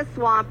back in the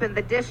swamp in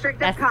the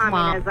District of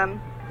Communism.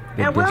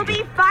 And we'll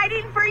be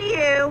fighting for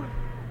you,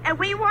 and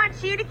we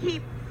want you to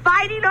keep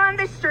fighting on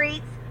the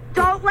streets.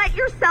 Don't let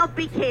yourself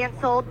be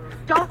canceled.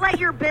 Don't let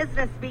your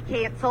business be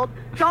canceled.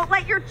 Don't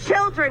let your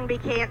children be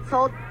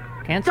canceled.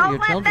 Cancel your Don't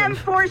let children. them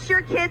force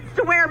your kids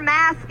to wear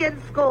masks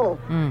in school.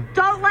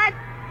 Don't let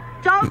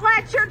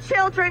your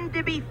children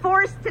to be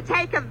forced to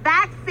take a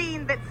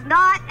vaccine that's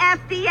not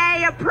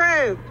FDA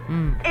approved.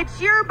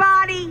 It's your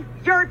body,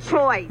 your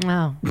choice.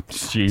 Oh.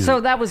 Jesus.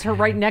 So that was her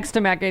right next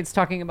to Matt Gaetz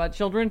talking about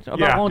children.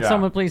 About won't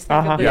someone please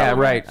think of the Yeah, children?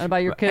 right. And about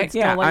your kids.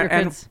 Yeah, Don't let your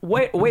and kids.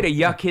 way to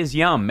yuck his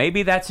yum.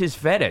 Maybe that's his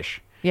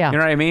fetish. Yeah. You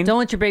know what I mean? Don't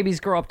let your babies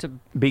grow up to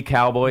Be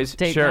cowboys.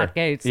 date Sure. Matt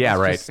Gaetz. Yeah,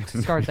 Let's right.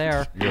 just start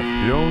there. You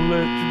don't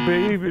let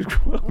your babies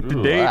grow up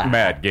to date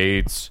Matt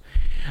Gaetz.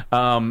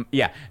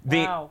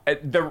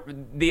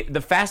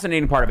 The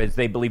fascinating part of it is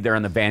they believe they're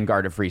in the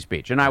vanguard of free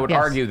speech, and I would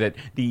argue that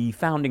the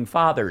founding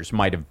fathers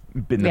might have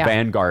been the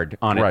vanguard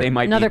on it. Right. They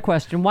might. Another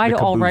question: why the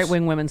do all caboose.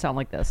 right-wing women sound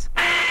like this?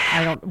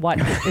 I don't. What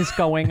is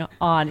going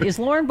on? Is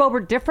Lauren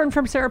Boebert different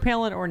from Sarah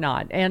Palin or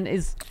not? And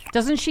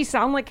doesn't she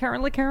sound like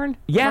Karen?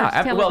 Yeah. Marge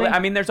Taylor Well, Greene? I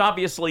mean, there's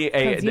obviously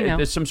 'Cause, you know.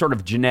 there's some sort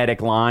of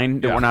genetic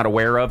line that we're not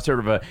aware of, sort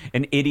of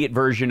an idiot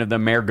version of the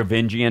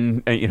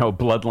Merovingian,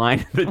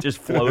 bloodline that just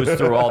flows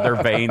through all their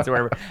veins or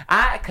whatever.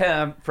 I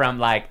come from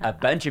like a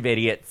bunch of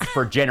idiots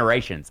for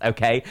generations,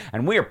 okay,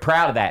 and we are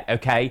proud of that,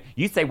 okay.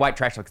 You say white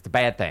trash like it's a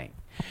bad thing.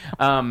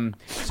 So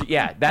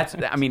yeah,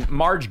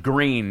 Marge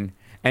Green.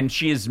 And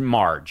she is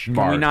Marge.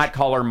 Can we not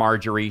call her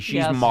Marjorie? She's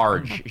Yes.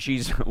 Marge.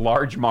 She's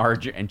large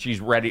Marge, and she's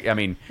ready. I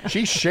mean,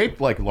 she's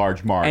shaped like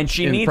large Marge. and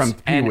she needs from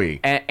Pee-wee.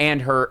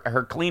 and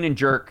her clean and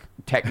jerk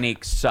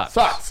technique sucks.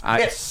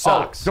 It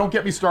sucks. don't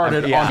get me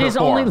started Yeah. on She's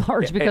her form. only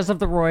large because of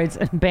the roids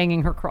and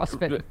banging her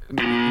CrossFit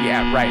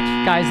Yeah,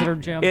 right. guys that are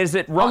gym. Is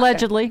it wrong?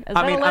 Allegedly. Is that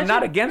I'm alleged?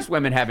 not against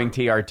women having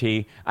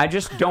TRT. I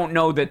just don't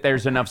know that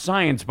there's enough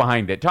science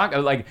behind it.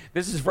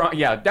 This is from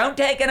don't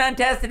take an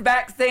untested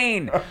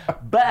vaccine.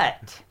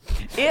 But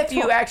if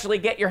you actually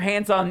get your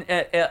hands on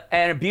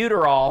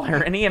albuterol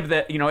or any of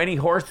the any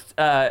horse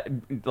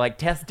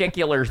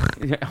testicular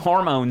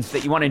hormones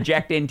that you want to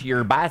inject into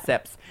your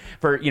biceps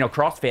for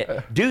CrossFit,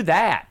 do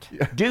that.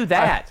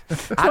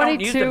 I don't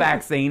use the 22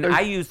 vaccine.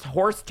 I use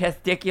horse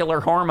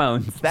testicular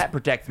hormones. That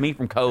protects me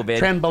from COVID.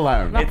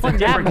 Trenbolone. It's a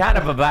different kind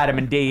of a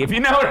vitamin D, if you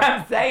know what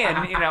I'm saying.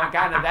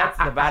 Kind of that's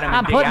the vitamin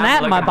I'm D. putting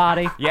that in my looking-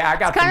 body. Yeah, I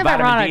got It's kind some of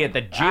vitamin ironic. D at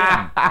the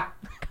gym.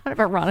 Kind of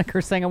ironic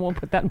her saying I won't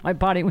put that in my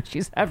body when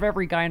she's have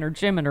every guy in her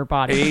gym in her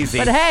body. Easy.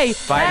 But hey,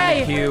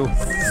 Vitamin Q.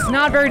 it's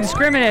not very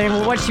discriminating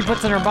with what she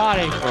puts in her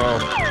body.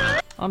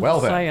 I'm Well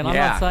just then. saying. I'm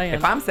Yeah. not saying.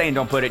 If I'm saying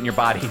don't put it in your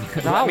body, Oh,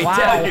 let me wow.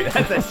 tell you,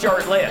 that's a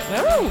short list.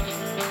 Ooh.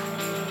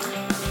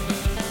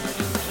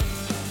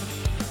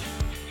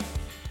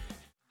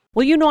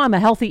 Well, you know I'm a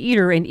healthy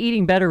eater, and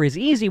eating better is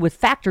easy with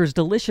Factor's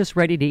delicious,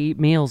 ready-to-eat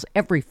meals.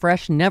 Every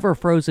fresh, never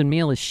frozen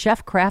meal is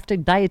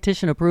chef-crafted,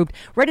 dietitian-approved,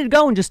 ready to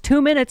go in just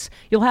 2 minutes.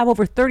 You'll have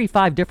over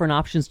 35 different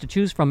options to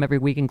choose from every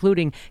week,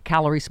 including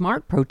Calorie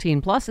Smart, Protein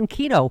Plus, and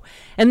Keto.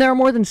 And there are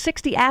more than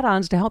 60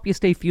 add-ons to help you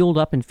stay fueled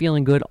up and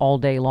feeling good all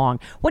day long.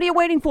 What are you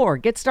waiting for?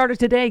 Get started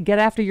today. Get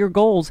after your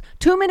goals.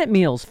 2-minute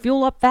meals.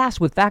 Fuel up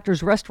fast with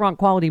Factor's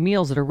restaurant-quality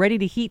meals that are ready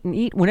to heat and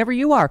eat whenever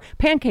you are.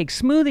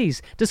 Pancakes, smoothies.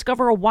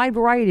 Discover a wide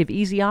variety of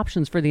easy options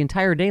for the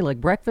entire day,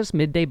 like breakfast,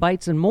 midday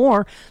bites, and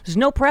more. There's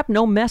no prep,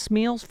 no mess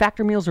meals.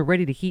 Factor meals are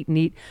ready to heat and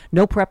eat.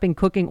 No prepping,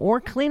 cooking,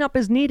 or cleanup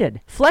is needed.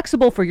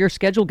 Flexible for your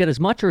schedule. Get as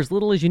much or as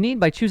little as you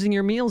need by choosing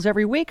your meals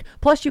every week.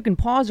 Plus, you can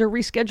pause or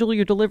reschedule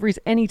your deliveries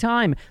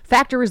anytime.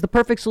 Factor is the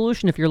perfect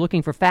solution if you're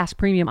looking for fast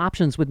premium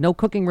options with no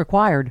cooking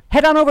required.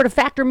 Head on over to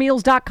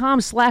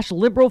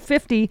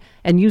factormeals.com/liberal50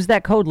 and use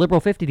that code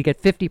liberal50 to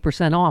get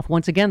 50% off.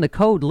 Once again, the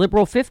code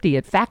liberal50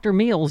 at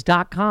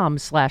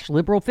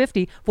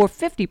factormeals.com/liberal50 for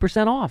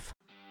 50% off.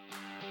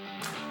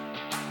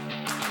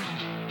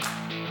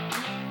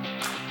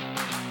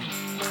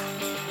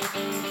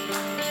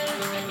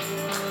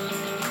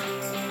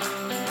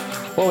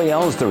 Well, he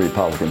owns the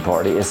Republican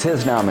Party. It's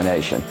his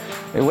nomination.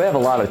 And we have a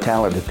lot of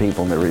talented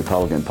people in the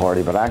Republican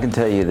Party, but I can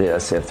tell you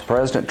this, if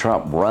President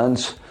Trump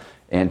runs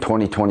in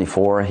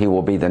 2024, he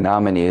will be the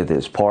nominee of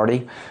his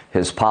party.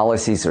 His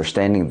policies are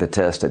standing the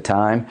test of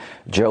time.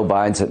 Joe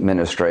Biden's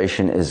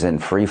administration is in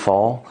free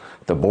fall.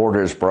 The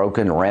border is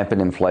broken,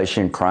 rampant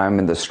inflation, crime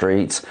in the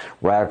streets,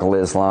 radical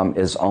Islam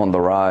is on the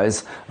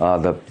rise.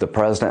 The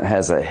president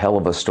has a hell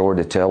of a story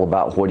to tell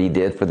about what he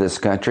did for this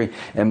country,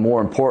 and more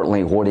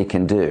importantly, what he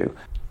can do.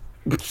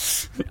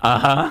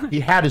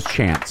 He had his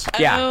chance.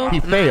 Yeah. He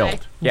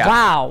failed. Yeah.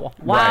 Wow.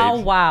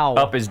 Wow.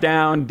 Up is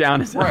down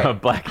is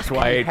black is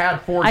white.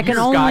 I can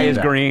Sky only is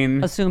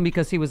green. assume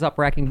because he was up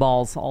racking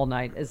balls all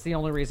night. It's the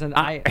only reason.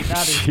 That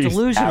is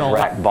delusional. I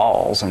racked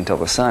balls until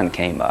the sun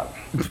came up.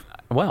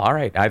 Well, all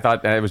right. I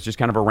thought that was just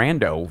kind of a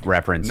rando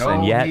reference. No,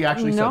 and yet, he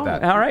actually said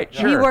that. All right,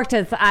 sure.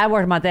 I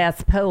worked my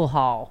dad's pool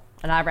hall,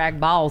 and I racked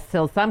balls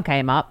till sun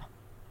came up.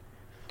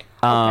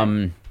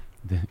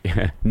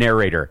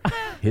 Narrator.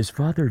 His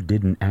father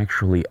didn't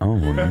actually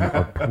own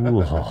a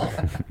pool hall.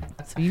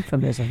 That's a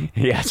euphemism.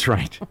 Yeah, that's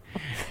right.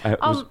 It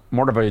was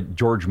more of a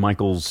George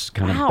Michael's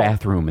kind of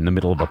bathroom in the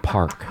middle of a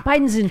park.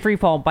 Biden's in free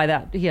fall by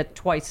that. He had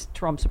twice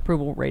Trump's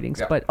approval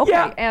ratings, but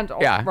okay.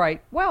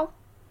 Right. Well,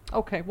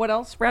 okay. What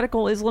else?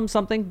 Radical Islam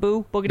something?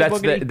 Boo. Boogity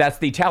boogity. That's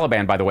the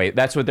Taliban, by the way.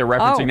 That's what they're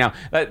referencing now.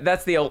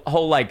 That's the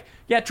whole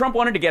Trump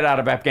wanted to get out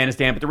of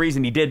Afghanistan, but the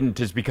reason he didn't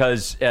is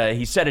because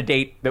he set a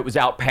date that was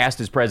out past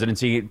his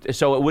presidency,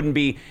 so it would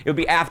be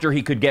after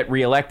he could get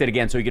reelected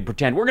again, so he could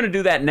pretend we're going to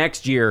do that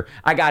next year.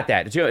 I got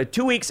that.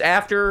 2 weeks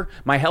after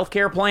my health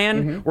care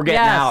plan, we're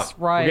getting out.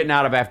 Right. We're getting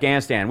out of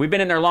Afghanistan. We've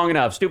been in there long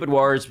enough. Stupid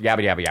wars.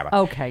 Yabba yabba yabba.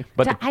 Okay.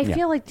 But I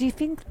feel like. Do you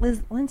think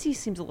Lindsay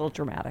seems a little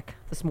dramatic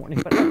this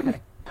morning? But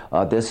okay.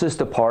 This is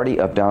the party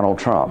of Donald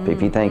Trump.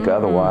 If you think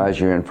otherwise,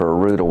 you're in for a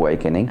rude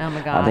awakening. Oh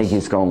my gosh. I think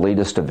he's going to lead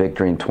us to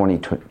victory in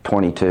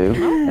 2022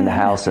 in the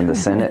House and the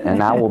Senate,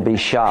 and I will be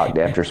shocked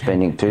after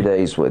spending 2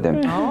 days with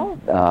him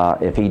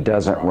if he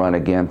doesn't run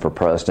again for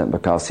president,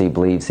 because he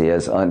believes he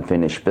has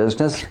unfinished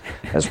business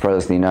as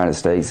president of the United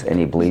States, and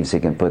he believes he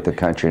can put the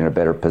country in a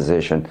better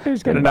position.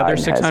 He's got another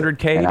 $600K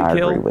to and I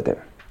kill. agree with him.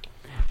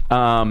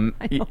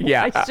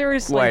 Yeah.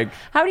 Seriously.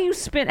 How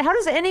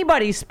does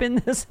anybody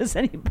spin this as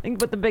anything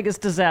but the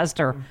biggest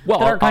disaster that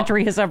our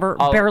country has ever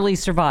barely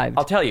survived?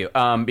 I'll tell you,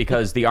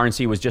 because the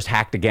RNC was just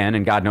hacked again,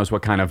 and God knows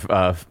what kind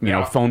of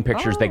phone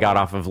pictures they got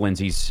off of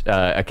Lindsay's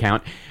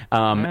account.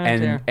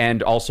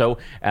 And also,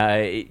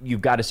 you've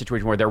got a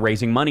situation where they're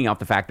raising money off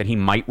the fact that he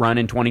might run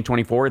in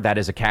 2024. That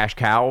is a cash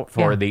cow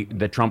for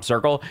the Trump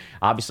circle.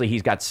 Obviously,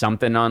 he's got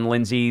something on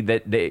Lindsay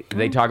that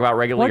they talk about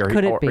regularly. What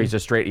could it be? He's a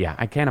straight. Yeah,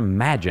 I can't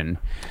imagine.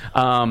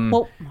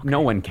 No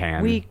one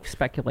can. We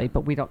speculate,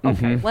 but we don't.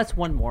 Okay, let's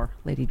one more,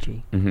 Lady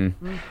G.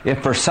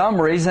 If for some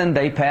reason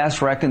they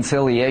pass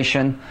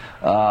reconciliation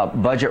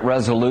budget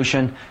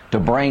resolution to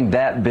bring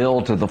that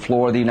bill to the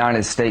floor of the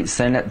United States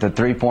Senate, the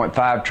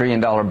 $3.5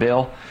 trillion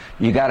bill,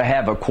 you got to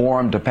have a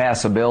quorum to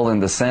pass a bill in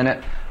the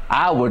Senate.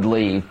 I would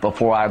leave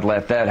before I'd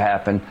let that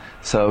happen.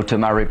 So to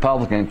my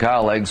Republican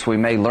colleagues, we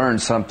may learn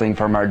something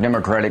from our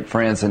Democratic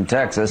friends in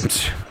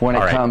Texas when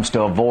it comes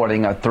to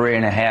avoiding a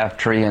 $3.5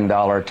 trillion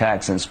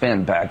tax and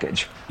spend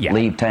package. Yeah.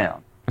 Leave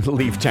town.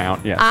 Leave town,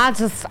 yeah.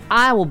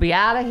 I will be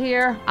out of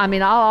here. I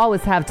mean, I'll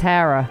always have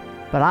Tara,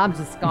 but I'm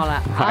just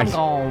gonna,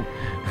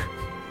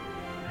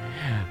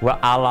 Well,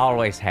 I'll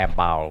always have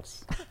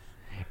balls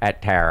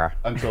at Tara.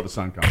 Until the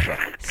sun comes up.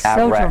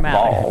 I racked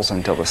balls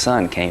until the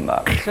sun came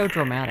up. So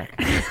dramatic.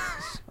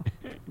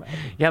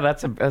 Yeah,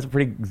 that's a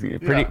pretty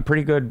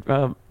good.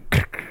 Wow,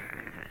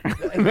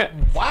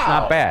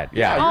 not bad.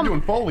 Yeah, you're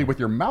doing Foley with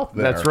your mouth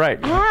there. That's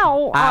right.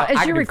 How? I As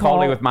can you do recall,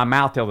 Foley with my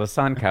mouth till the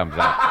sun comes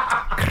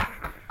up.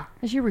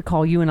 As you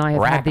recall, you and I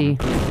have had the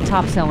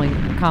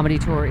top-selling comedy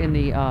tour in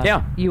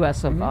the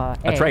U.S. of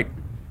That's A. right.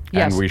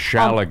 Yes. And we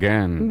shall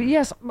again.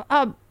 Yes.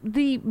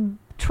 The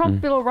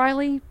Trump Bill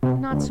O'Reilly,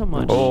 not so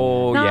much.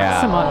 Oh,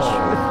 not so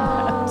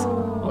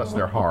much. Bless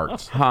their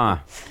hearts. Huh.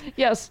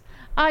 Yes.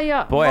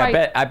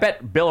 Boy, I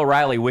bet Bill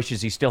O'Reilly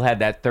wishes he still had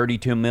that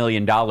 $32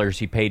 million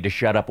he paid to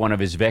shut up one of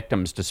his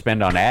victims to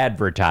spend on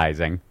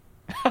advertising.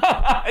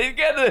 You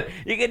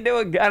can do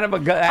a kind of a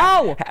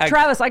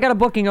Travis, I got a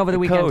booking over the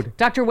weekend. Code.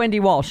 Dr. Wendy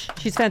Walsh.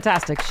 She's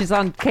fantastic. She's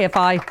on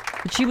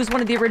KFI. She was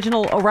one of the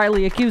original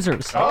O'Reilly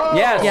accusers. Oh.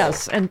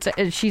 Yes. And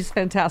she's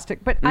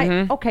fantastic. But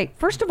okay,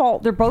 first of all,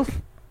 they're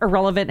both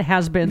irrelevant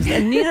has-beens,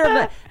 and neither of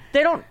them,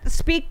 they don't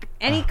speak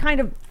any kind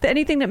of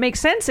anything that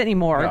makes sense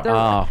anymore.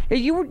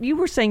 You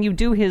were saying you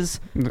do his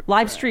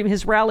live stream,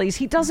 his rallies.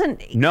 He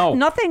doesn't. No.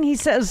 Nothing he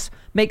says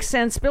makes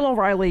sense. Bill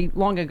O'Reilly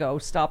long ago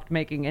stopped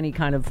making any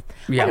kind of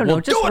I don't know,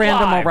 we'll just do it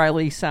random live.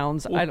 O'Reilly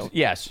sounds. I don't.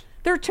 Yes.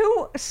 They're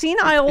too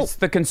senile. It's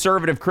the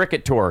conservative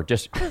cricket tour.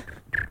 Just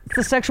It's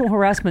the sexual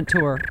harassment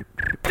tour.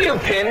 You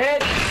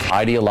pinhead.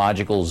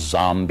 Ideological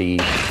zombie.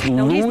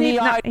 No,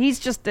 he's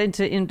just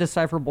into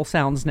indecipherable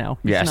sounds now.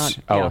 He's yes.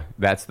 Not,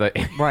 that's the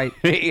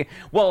right.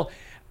 Well,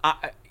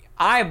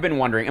 I have been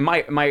wondering, and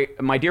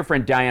my dear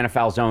friend Diana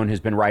Falzone has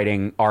been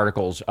writing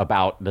articles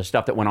about the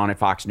stuff that went on at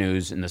Fox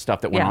News and the stuff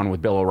that went on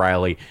with Bill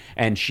O'Reilly,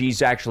 and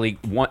she's actually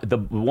the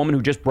woman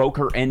who just broke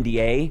her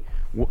NDA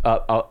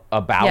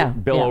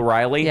about Bill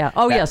O'Reilly. Yeah.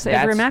 Oh, yes,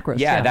 Avery Macros.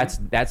 Yeah,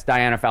 that's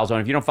Diana Falzone.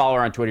 If you don't follow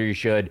her on Twitter, you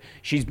should.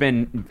 She's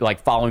been like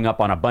following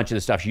up on a bunch of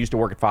the stuff. She used to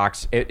work at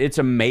Fox. It's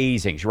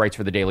amazing. She writes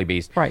for the Daily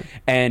Beast. Right.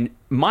 And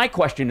my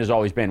question has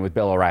always been with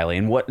Bill O'Reilly,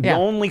 and the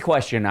only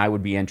question I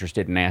would be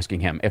interested in asking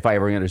him if I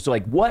ever understood,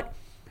 like, what?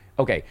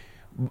 Okay.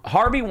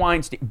 Harvey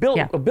Weinstein,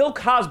 Bill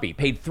Cosby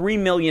paid $3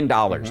 million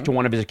to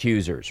one of his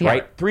accusers,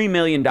 right? $3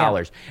 million.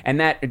 And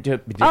that to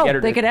get her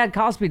they could add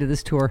Cosby to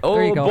this tour. Oh,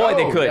 there you go. boy,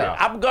 they could. Yeah.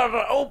 I'm going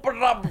to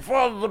open up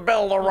for the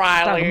Bill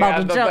O'Reilly.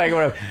 Gotta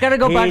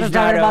go back to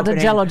talking about the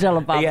Jello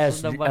bombs.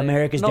 Yes,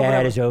 America's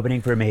Dad is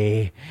opening for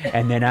me,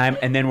 and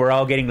then we're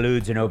all getting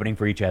lewds and opening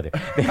for each other.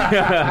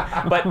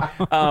 But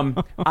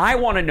I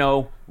want to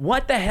know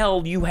what the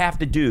hell you have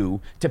to do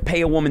to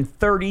pay a woman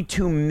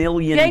 $32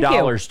 million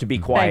to be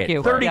quiet. Thank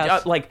you. 30,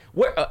 Yes.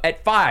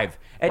 At 5,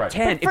 at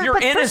 10. If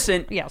you're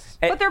innocent,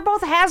 but they're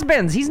both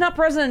has-beens. He's not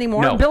president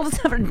anymore. No. Bill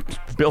doesn't have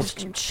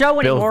a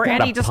show anymore,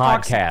 and he just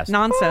talks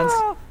nonsense.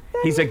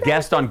 He's a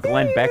guest on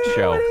Glenn Beck's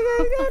show.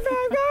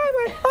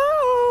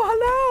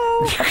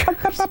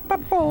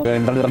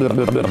 And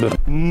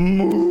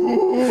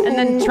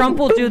then Trump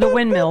will do the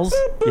windmills.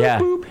 Yeah.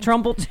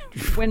 Trump will do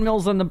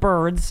windmills and the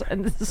birds.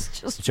 And this is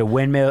just... It's a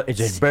windmill.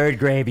 It's a bird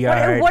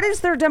graveyard. What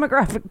is their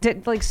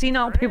demographic? Like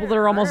senile people that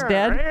are almost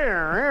dead?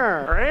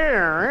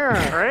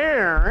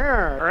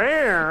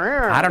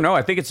 I don't know.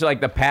 I think it's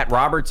like the Pat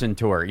Robertson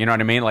tour. You know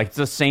what I mean? Like it's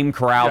the same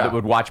crowd that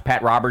would watch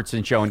Pat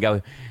Robertson show and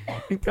go...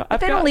 But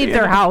they don't leave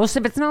their house.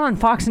 If it's not on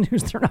Fox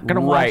News, they're not going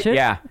to watch it.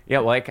 Yeah.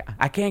 Like,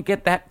 I can't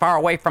get that far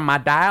away from my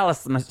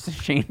dialysis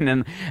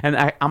machine,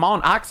 and I'm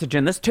on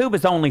oxygen. This tube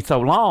is only so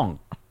long.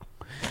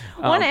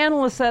 One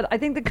analyst said, I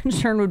think the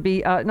concern would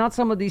be not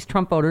some of these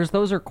Trump voters.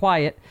 Those are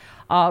quiet.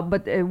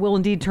 But it will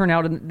indeed turn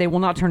out, and they will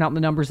not turn out in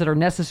the numbers that are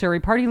necessary.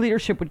 Party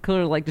leadership would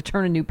clearly like to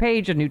turn a new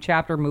page, a new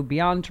chapter, move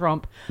beyond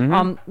Trump.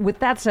 With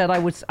that said,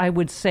 I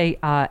would say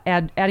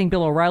adding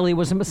Bill O'Reilly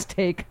was a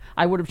mistake.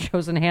 I would have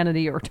chosen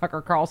Hannity or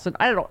Tucker Carlson.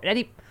 I don't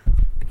know.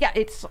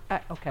 It's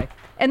okay.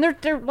 And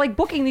they're like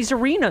booking these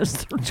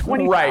arenas. They're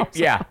 20,000. Right.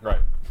 Yeah. Right.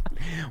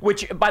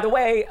 Which, by the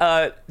way,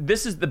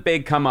 this is the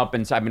big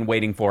comeuppance I've been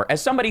waiting for.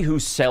 As somebody who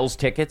sells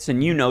tickets,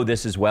 and you know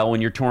this as well when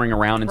you're touring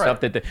around and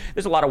stuff, that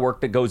there's a lot of work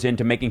that goes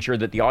into making sure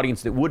that the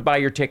audience that would buy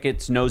your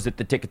tickets knows that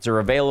the tickets are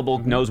available,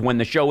 knows when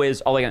the show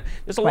is.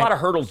 There's a lot of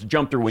hurdles to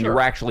jump through when you're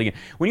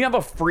when you have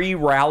a free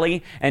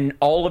rally and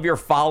all of your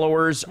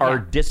followers are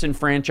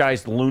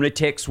disenfranchised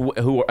lunatics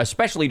who,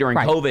 especially during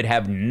COVID,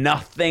 have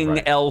nothing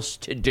else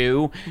to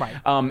do.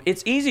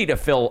 It's easy to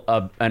fill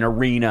an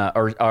arena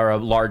or a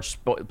large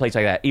place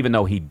like that, even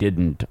though he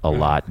didn't a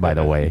lot, by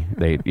the way.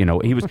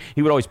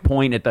 He would always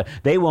point at the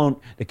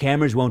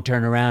cameras won't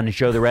turn around and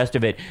show the rest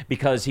of it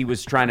because he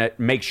was trying to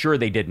make sure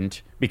they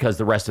didn't because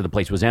the rest of the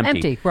place was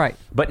empty. Right.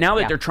 But now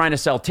that they're trying to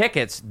sell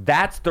tickets,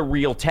 that's the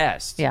real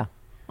test. Yeah.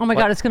 Oh my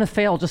God, it's going to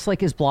fail just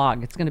like his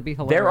blog. It's going to be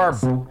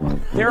hilarious.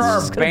 There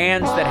are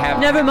bands that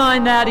have... Never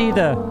mind that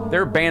either.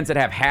 There are bands that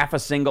have half a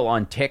single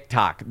on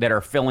TikTok that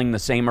are filling the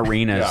same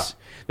arenas.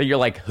 That you're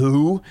like,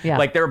 who? Yeah.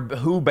 Like, there are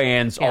who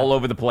bands all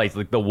over the place.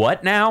 Like, the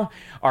what now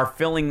are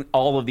filling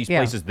all of these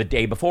places the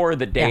day before,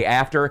 the day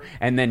after,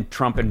 and then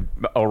Trump and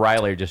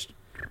O'Reilly are just...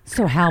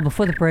 So, Hal,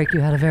 before the break, you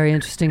had a very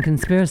interesting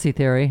conspiracy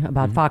theory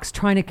about Fox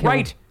trying to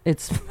kill...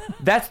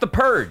 That's the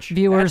purge.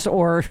 Viewers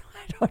or...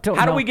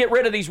 How do we get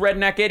rid of these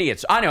redneck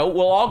idiots? I know,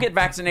 we'll all get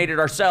vaccinated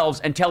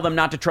ourselves and tell them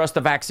not to trust the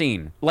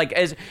vaccine.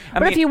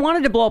 If you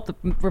wanted to blow up the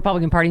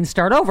Republican Party and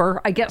start over,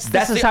 I guess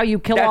this is how you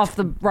kill off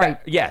the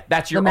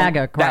that's your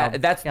MAGA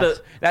crowd. That's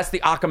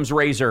the Occam's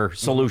razor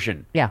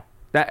solution. Yeah.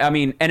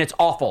 And it's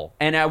awful,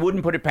 and I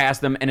wouldn't put it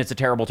past them, and it's a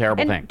terrible,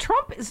 terrible thing.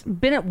 Trump has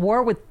been at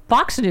war with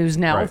Fox News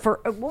now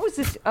for what was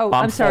this? Oh,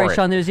 I'm sorry, for it.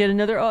 Sean. There's yet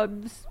another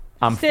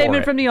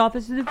statement from the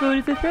office of the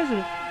 45th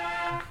president.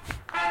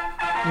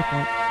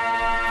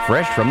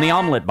 Fresh from the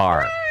omelet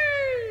bar.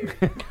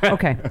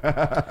 Okay.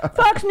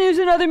 Fox News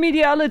and other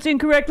media outlets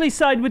incorrectly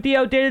side with the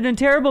outdated and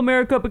terrible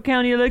Maricopa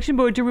County Election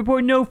Board to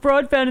report no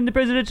fraud found in the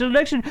presidential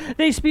election.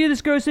 They spew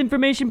this gross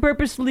information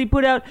purposefully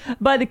put out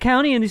by the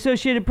county, and the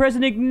Associated Press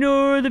and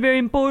ignore the very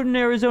important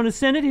Arizona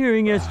Senate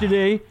hearing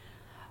yesterday.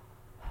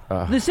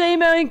 The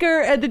same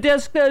anchor at the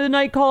desk the other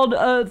night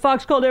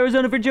Fox called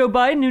Arizona for Joe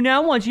Biden, who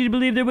now wants you to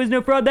believe there was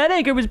no fraud. That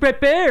anchor was Brett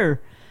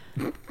Baer.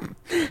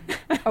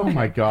 Oh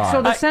my God.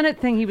 So the Senate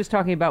thing he was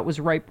talking about was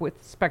ripe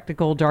with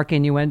spectacle, dark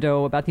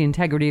innuendo about the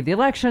integrity of the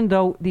election,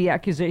 though the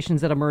accusations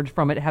that emerged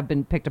from it have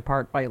been picked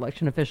apart by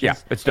election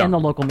officials and the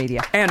local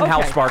media. And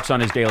Hal Sparks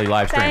on his daily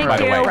live stream, by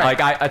the way.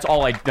 That's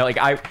all I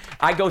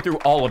go through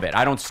all of it.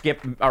 I don't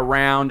skip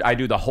around. I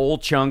do the whole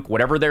chunk,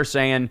 whatever they're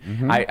saying.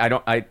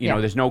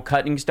 There's no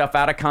cutting stuff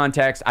out of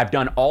context. I've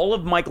done all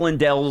of Mike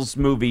Lindell's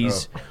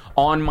movies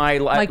on my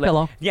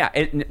Pillow.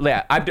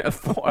 I did a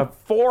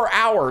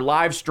 4-hour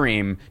live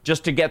stream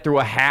just to get through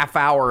a half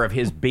hour of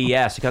his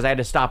BS because I had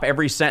to stop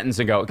every sentence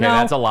and go, okay,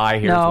 that's a lie.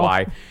 Here's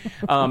why.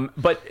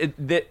 But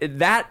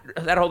that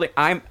whole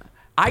thing,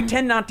 I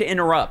tend not to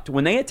interrupt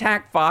when they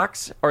attack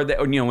Fox or when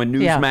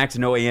Newsmax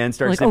and OAN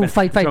starts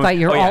like, fight,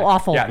 you're all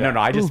awful. Yeah, no,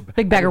 I just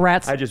big bag of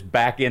rats. I just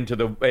back into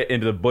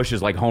the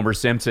bushes like Homer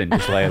Simpson.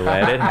 Just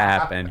let it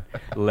happen.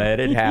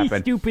 Let it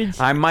happen. Stupid.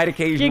 I might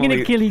occasionally You're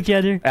gonna kill each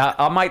other.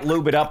 I might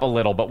lube it up a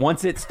little, but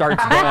once it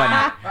starts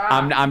going,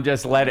 I'm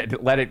just let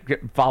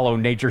it follow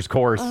nature's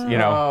course.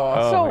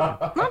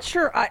 So not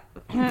sure.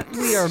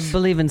 We are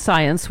believe in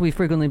science. We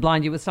frequently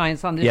blind you with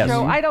science on this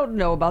show. I don't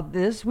know about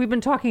this. We've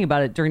been talking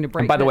about it during the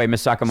break. And by the way,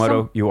 Miss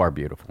Sakamoto, you are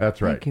beautiful.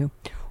 That's right. Thank you.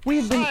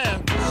 We've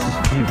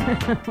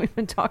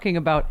been talking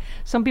about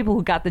some people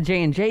who got the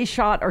J&J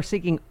shot are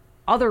seeking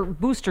other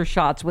booster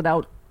shots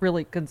without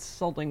really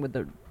consulting with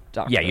the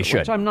doctor. Yeah, you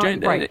should. Which I'm not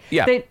right.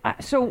 Yeah.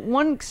 So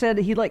one said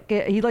he'd like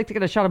to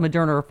get a shot of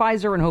Moderna or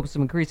Pfizer in hopes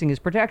of increasing his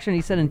protection.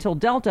 He said, until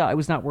Delta, I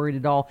was not worried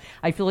at all.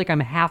 I feel like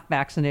I'm half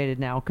vaccinated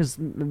now because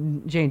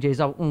J&J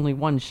is only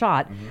one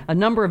shot. A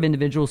number of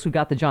individuals who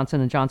got the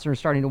Johnson & Johnson are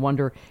starting to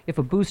wonder if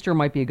a booster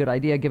might be a good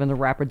idea given the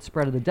rapid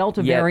spread of the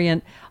Delta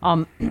variant.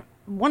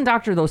 One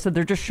doctor, though, said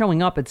they're just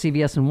showing up at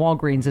CVS and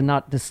Walgreens and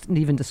not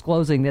even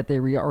disclosing that they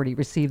already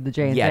received the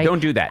J&J. Yeah, don't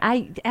do that.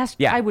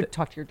 I would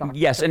talk to your doctor.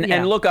 Yes,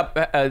 and look up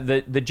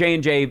the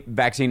J&J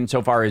vaccine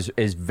so far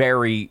is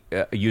very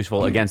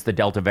useful against the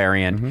Delta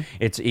variant.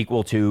 It's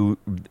equal to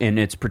in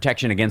its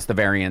protection against the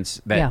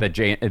variants that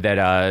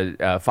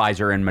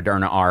Pfizer and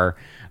Moderna are.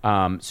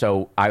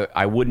 So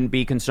I wouldn't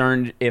be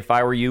concerned if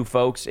I were you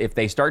folks. If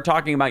they start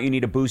talking about you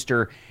need a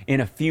booster in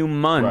a few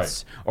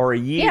months or a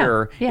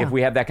year, if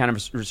we have that kind of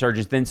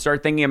resurgence, then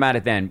start thinking about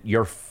it then.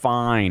 You're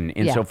fine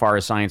insofar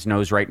as science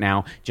knows right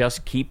now.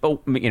 Just keep,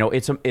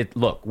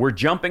 look, we're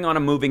jumping on a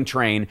moving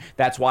train.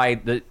 That's why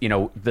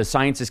the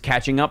science is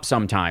catching up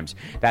sometimes.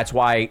 That's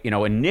why,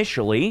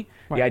 initially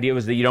the idea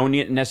was that you don't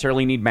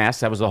necessarily need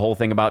masks. That was the whole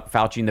thing about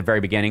Fauci in the very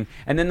beginning.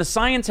 And then the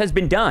science has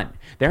been done.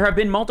 There have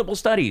been multiple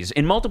studies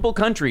in multiple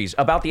countries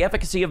about the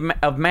efficacy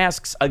of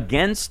masks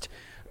against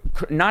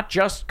not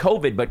just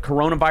COVID, but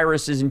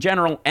coronaviruses in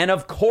general. And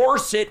of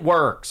course it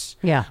works.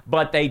 Yeah.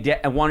 But they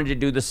wanted to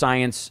do the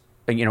science.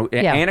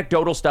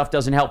 Anecdotal stuff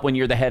doesn't help when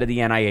you're the head of the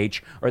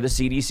NIH or the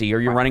CDC or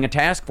you're running a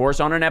task force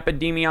on an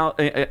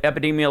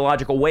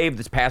epidemiological wave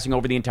that's passing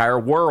over the entire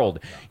world.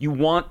 You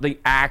want the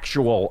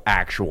actual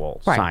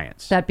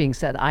science. That being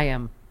said, I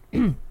am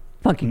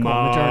funky cool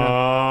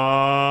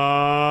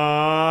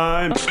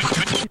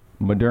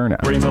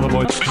Moderna. Brings all the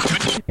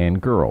boys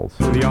and girls.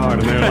 the art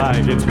and they're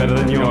like, it's better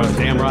than yours.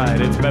 Damn right,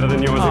 it's better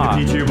than yours. I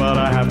can teach you, but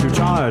I have to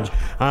charge.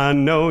 I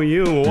know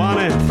you want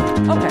it.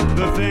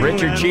 Okay.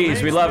 Richard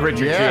Cheese. We love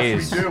Richard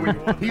Cheese. Yes, we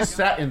do. He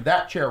sat in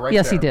that chair right there.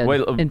 Yes, he did.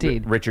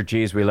 Indeed. Richard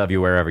Cheese, we love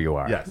you wherever you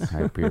are. Yes.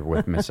 I agree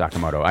with Miss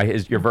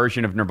Sakamoto. Your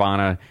version of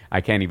Nirvana,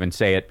 I can't even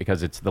say it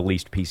because it's the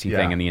least PC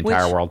thing in the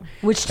entire world.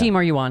 Which team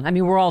are you on? I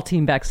mean, we're all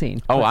team vaccine.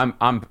 Oh,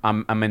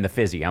 I'm in the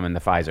fizzy. I'm in the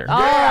Pfizer.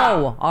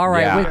 Oh, all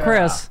right. Yeah. with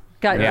Chris.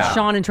 Got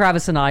Sean and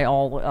Travis and I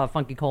all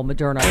funky cold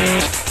Moderna.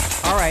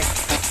 All right.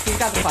 He's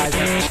got the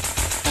Pfizer.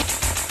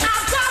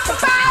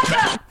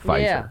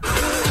 Pfizer.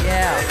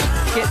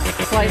 Yeah. Get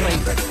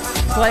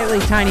slightly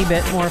tiny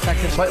bit more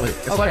effective.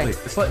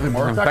 Slightly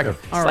more effective.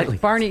 All right.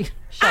 Barney,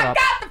 shut up.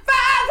 got the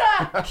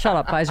Pfizer! Shut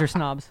up, Pfizer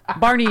snobs.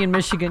 Barney in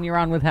Michigan, you're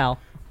on with Hal.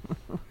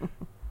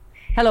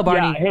 Hello,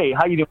 Barney. Yeah, hey,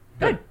 how you doing?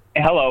 Good.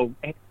 Hello.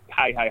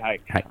 Hi.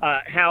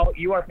 Hal,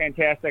 you are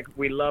fantastic.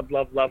 We love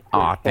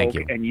thank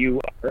you. And you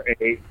are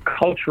a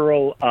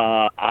cultural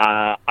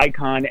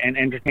icon and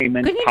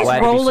entertainment. Couldn't you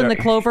just roll in the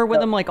clover with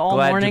them like all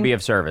Glad morning? to be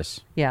of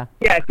service. Yeah.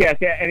 Yes.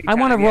 I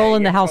want to roll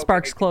in the Hal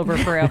Sparks clover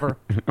forever.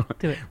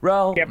 Do it.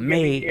 Roll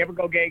You ever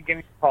go give me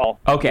a call?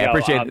 Okay, I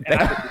appreciate it.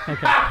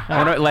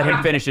 I want to let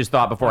him finish his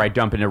thought before I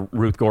dump into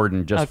Ruth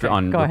Gordon just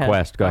on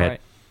request. Go ahead.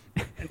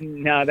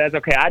 No, that's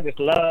okay. I just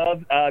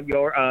love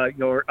your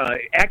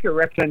accurate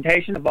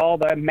representation of all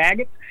the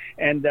maggots,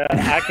 and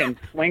I can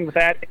swing with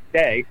that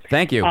today.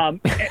 Thank you.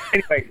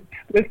 Anyway,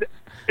 listen,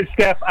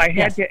 Steph, I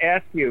had to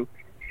ask you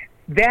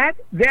that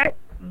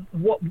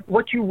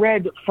what you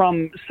read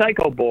from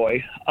Psycho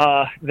Boy,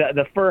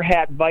 the fur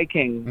hat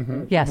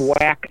Viking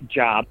whack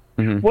job.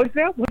 Was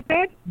that?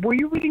 Were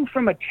you reading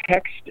from a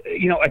text?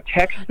 A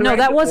text? No,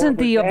 that wasn't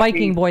the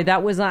Viking boy.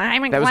 That was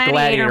I'm a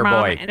gladiator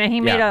mom. Boy. And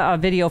he made a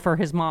video for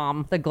his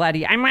mom, the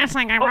gladiator. I'm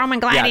wrestling a Roman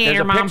gladiator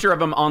there's a mom. picture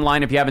of him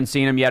online if you haven't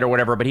seen him yet or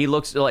whatever. But he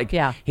looks like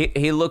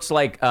he looks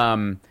like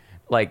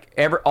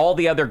all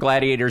the other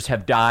gladiators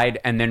have died,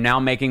 and they're now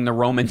making the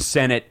Roman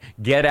Senate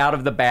get out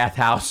of the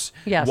bathhouse,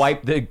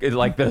 wipe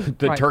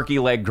the turkey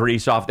leg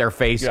grease off their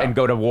face, and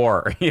go to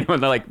war. And they're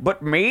like,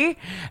 "But me?"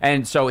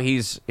 And so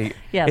it's an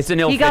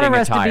ill-fitting he got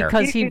arrested attire.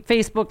 because he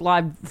Facebook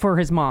Live for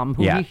his mom,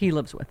 who he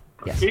lives with.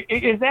 Yes.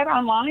 Is that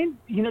online?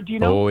 Do you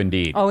know? Oh,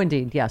 indeed. Oh,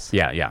 indeed. Yes.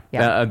 Yeah.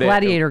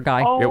 Gladiator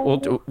guy.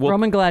 Oh.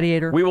 Roman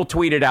Gladiator. We will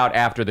tweet it out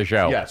after the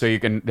show, so you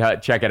can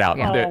check it out.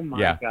 Yeah. Oh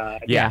my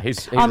God. Yeah.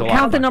 He's a lot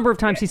count of the fun. number of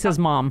times he says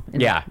 "mom."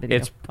 In Yeah, the video.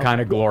 it's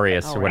kind of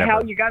glorious or whatever.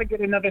 Hal, you got to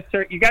get another.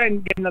 You got to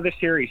get another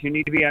series. You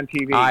need to be on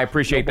TV. I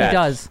appreciate that. He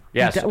does.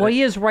 Yes. Well,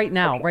 he is right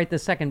now, right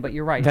this second. But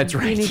you're right. That's He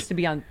right. needs to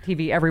be on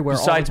TV everywhere.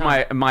 Besides all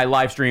the time. my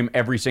live stream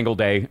every single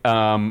day,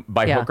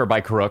 by hook or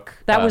by crook.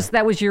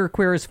 That was your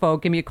Queer as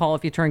Folk. Give me a call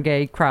if you turn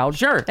gay crowd.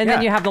 Sure. And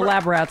then you have the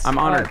Lab Rats. I'm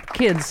honored.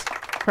 Kids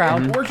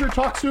crowd. Where's your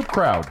Talk Soup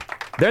crowd?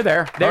 They're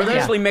there. They're they?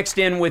 usually mixed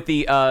in with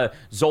the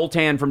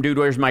Zoltan from Dude,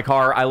 Where's My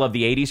Car? I Love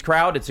the 80s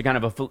crowd. It's a kind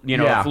of a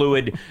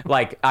fluid,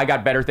 like, I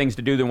got better things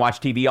to do than watch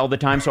TV all the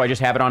time, so I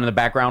just have it on in the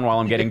background while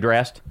I'm getting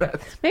dressed.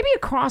 Maybe a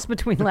cross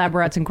between Lab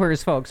Rats and Queer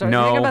as Folk. So are you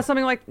No. thinking about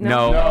something like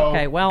No.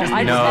 Okay, well,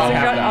 I No. just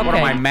okay. What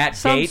am I, Matt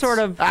Some Gates? sort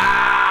of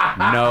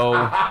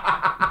No.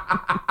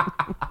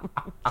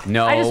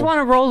 No. I just want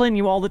to roll in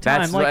you all the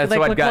time. That's like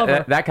what got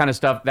Clover. that kind of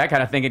stuff. That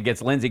kind of thing. It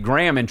gets Lindsey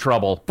Graham in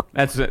trouble.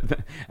 That's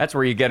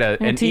where you get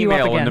an tee you up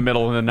email in again. the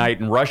middle of the night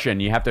in Russian.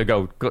 You have to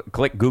go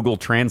click Google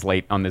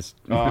Translate on this.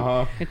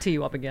 I tee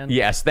you up again.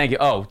 Yes, thank you.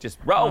 Oh, just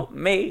roll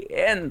me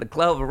in the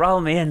clover.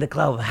 Roll me in the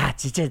clover. Ha,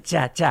 cha, cha,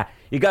 cha, cha.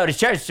 You go to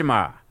church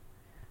tomorrow.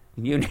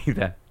 You need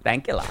that.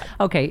 Thank you, Lord.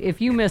 Okay,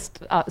 if you missed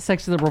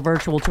Sex to the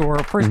Virtual Tour,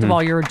 1st Mm-hmm. of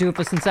all, you're a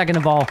doofus, and second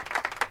of all,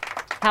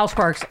 Hal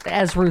Sparks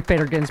as Ruth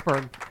Bader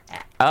Ginsburg.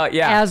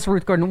 Yeah. As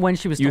Ruth Gordon when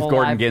she was Youth still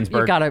Gordon alive.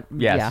 Ginsburg. You gotta,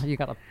 Yes. yeah, you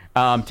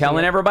gotta.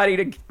 Telling everybody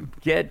to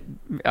get.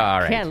 All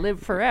right. Can't live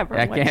forever.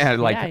 I can't,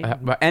 like,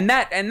 Yeah. and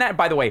that,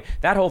 by the way,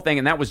 that whole thing,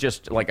 and that was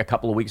just like a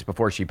couple of weeks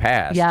before she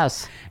passed.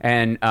 Yes.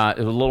 And it was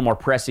a little more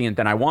prescient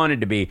than I wanted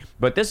to be.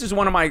 But this is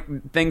one of my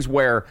things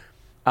where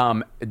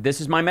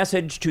this is my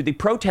message to the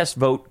protest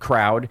vote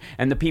crowd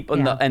and the people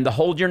and the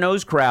hold your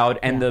nose crowd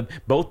and the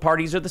both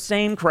parties are the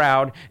same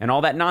crowd and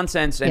all that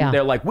nonsense. And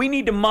they're like, we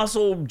need to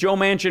muscle Joe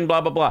Manchin,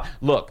 blah, blah, blah.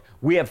 Look,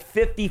 we have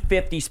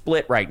 50-50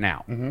 split right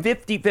now.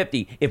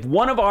 50-50. If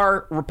one of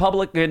our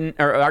Republican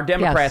or our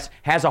Democrats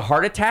has a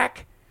heart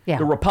attack,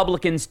 the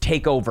Republicans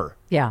take over.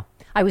 Yeah.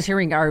 I was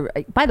hearing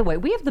by the way,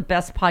 we have the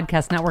best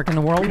podcast network in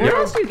the world. Where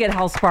else do you get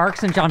Hal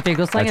Sparks and John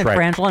Fugelsang and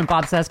Frangela and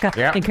Bob Seska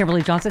and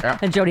Kimberly Johnson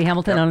and Jody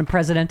Hamilton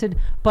unprecedented?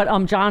 But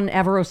John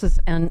Averosis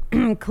and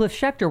Cliff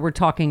Schechter were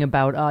talking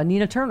about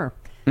Nina Turner.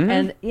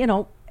 And,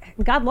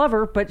 God love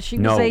her, but she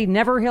was a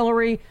never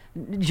Hillary,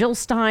 Jill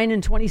Stein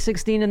in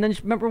 2016. And then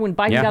remember when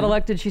Biden got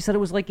elected, she said it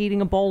was like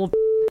eating a bowl of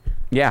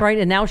right?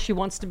 And now she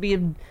wants to be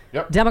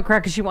a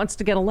Democrat because she wants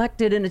to get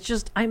elected. And it's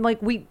just, I'm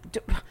like, we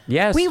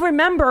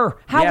remember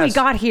how we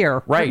got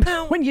here. Right.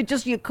 When you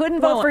couldn't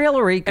vote for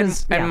Hillary.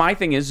 And my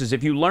thing is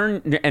if you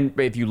learn, and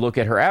if you look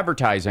at her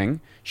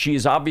advertising,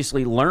 she's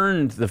obviously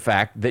learned the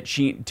fact that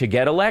to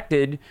get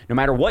elected, no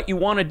matter what you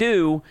want to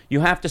do, you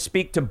have to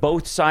speak to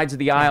both sides of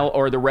the aisle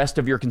or the rest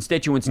of your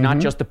constituents, not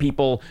just the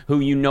people who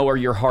you know are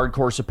your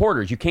hardcore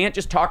supporters. You can't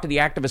just talk to the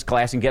activist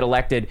class and get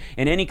elected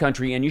in any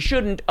country, and you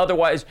shouldn't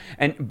otherwise.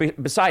 And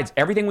besides,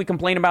 everything we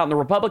complain about in the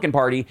Republican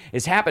Party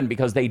has happened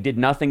because they did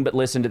nothing but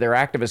listen to their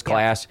activist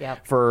class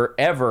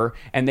forever,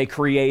 and they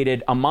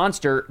created a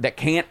monster that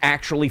can't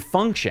actually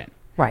function.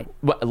 Right.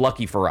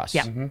 Lucky for us.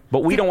 Yeah.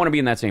 But we don't want to be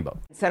in that same boat.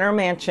 Senator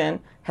Manchin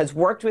has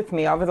worked with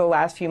me over the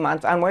last few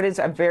months on what is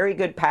a very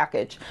good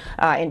package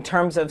in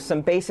terms of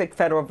some basic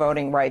federal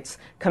voting rights,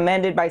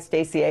 commended by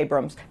Stacey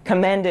Abrams,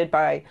 commended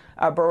by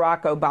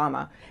Barack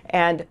Obama.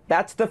 And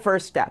that's the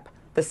first step.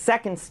 The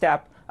second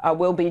step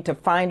will be to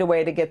find a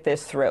way to get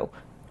this through.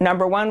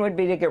 Number one would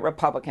be to get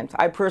Republicans.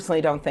 I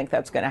personally don't think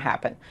that's going to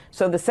happen.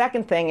 So the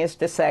second thing is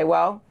to say,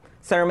 well,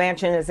 Senator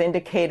Manchin has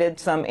indicated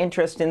some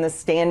interest in the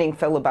standing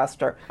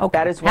filibuster. Okay.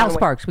 That is Hal one way.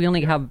 Sparks, we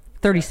only have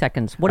 30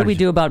 seconds. What do we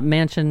do about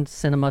Manchin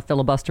cinema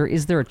filibuster?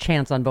 Is there a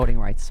chance on voting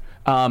rights?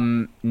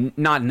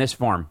 Not in this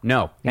form,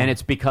 no. And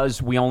it's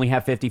because we only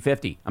have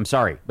 50-50. I'm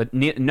sorry. But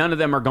none of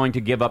them are going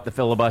to give up the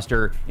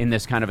filibuster in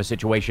this kind of a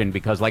situation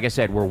because, like I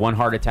said, we're one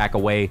heart attack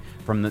away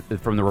from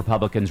the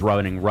Republicans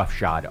running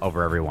roughshod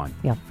over everyone.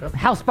 Yeah.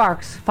 Hal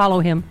Sparks,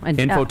 follow him. And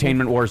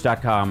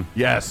Infotainmentwars.com.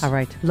 Yes. All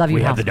right. Love you,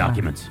 We Hal have the Sparks.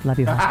 documents. Love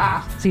you, Hal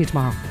Sparks. See you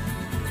tomorrow.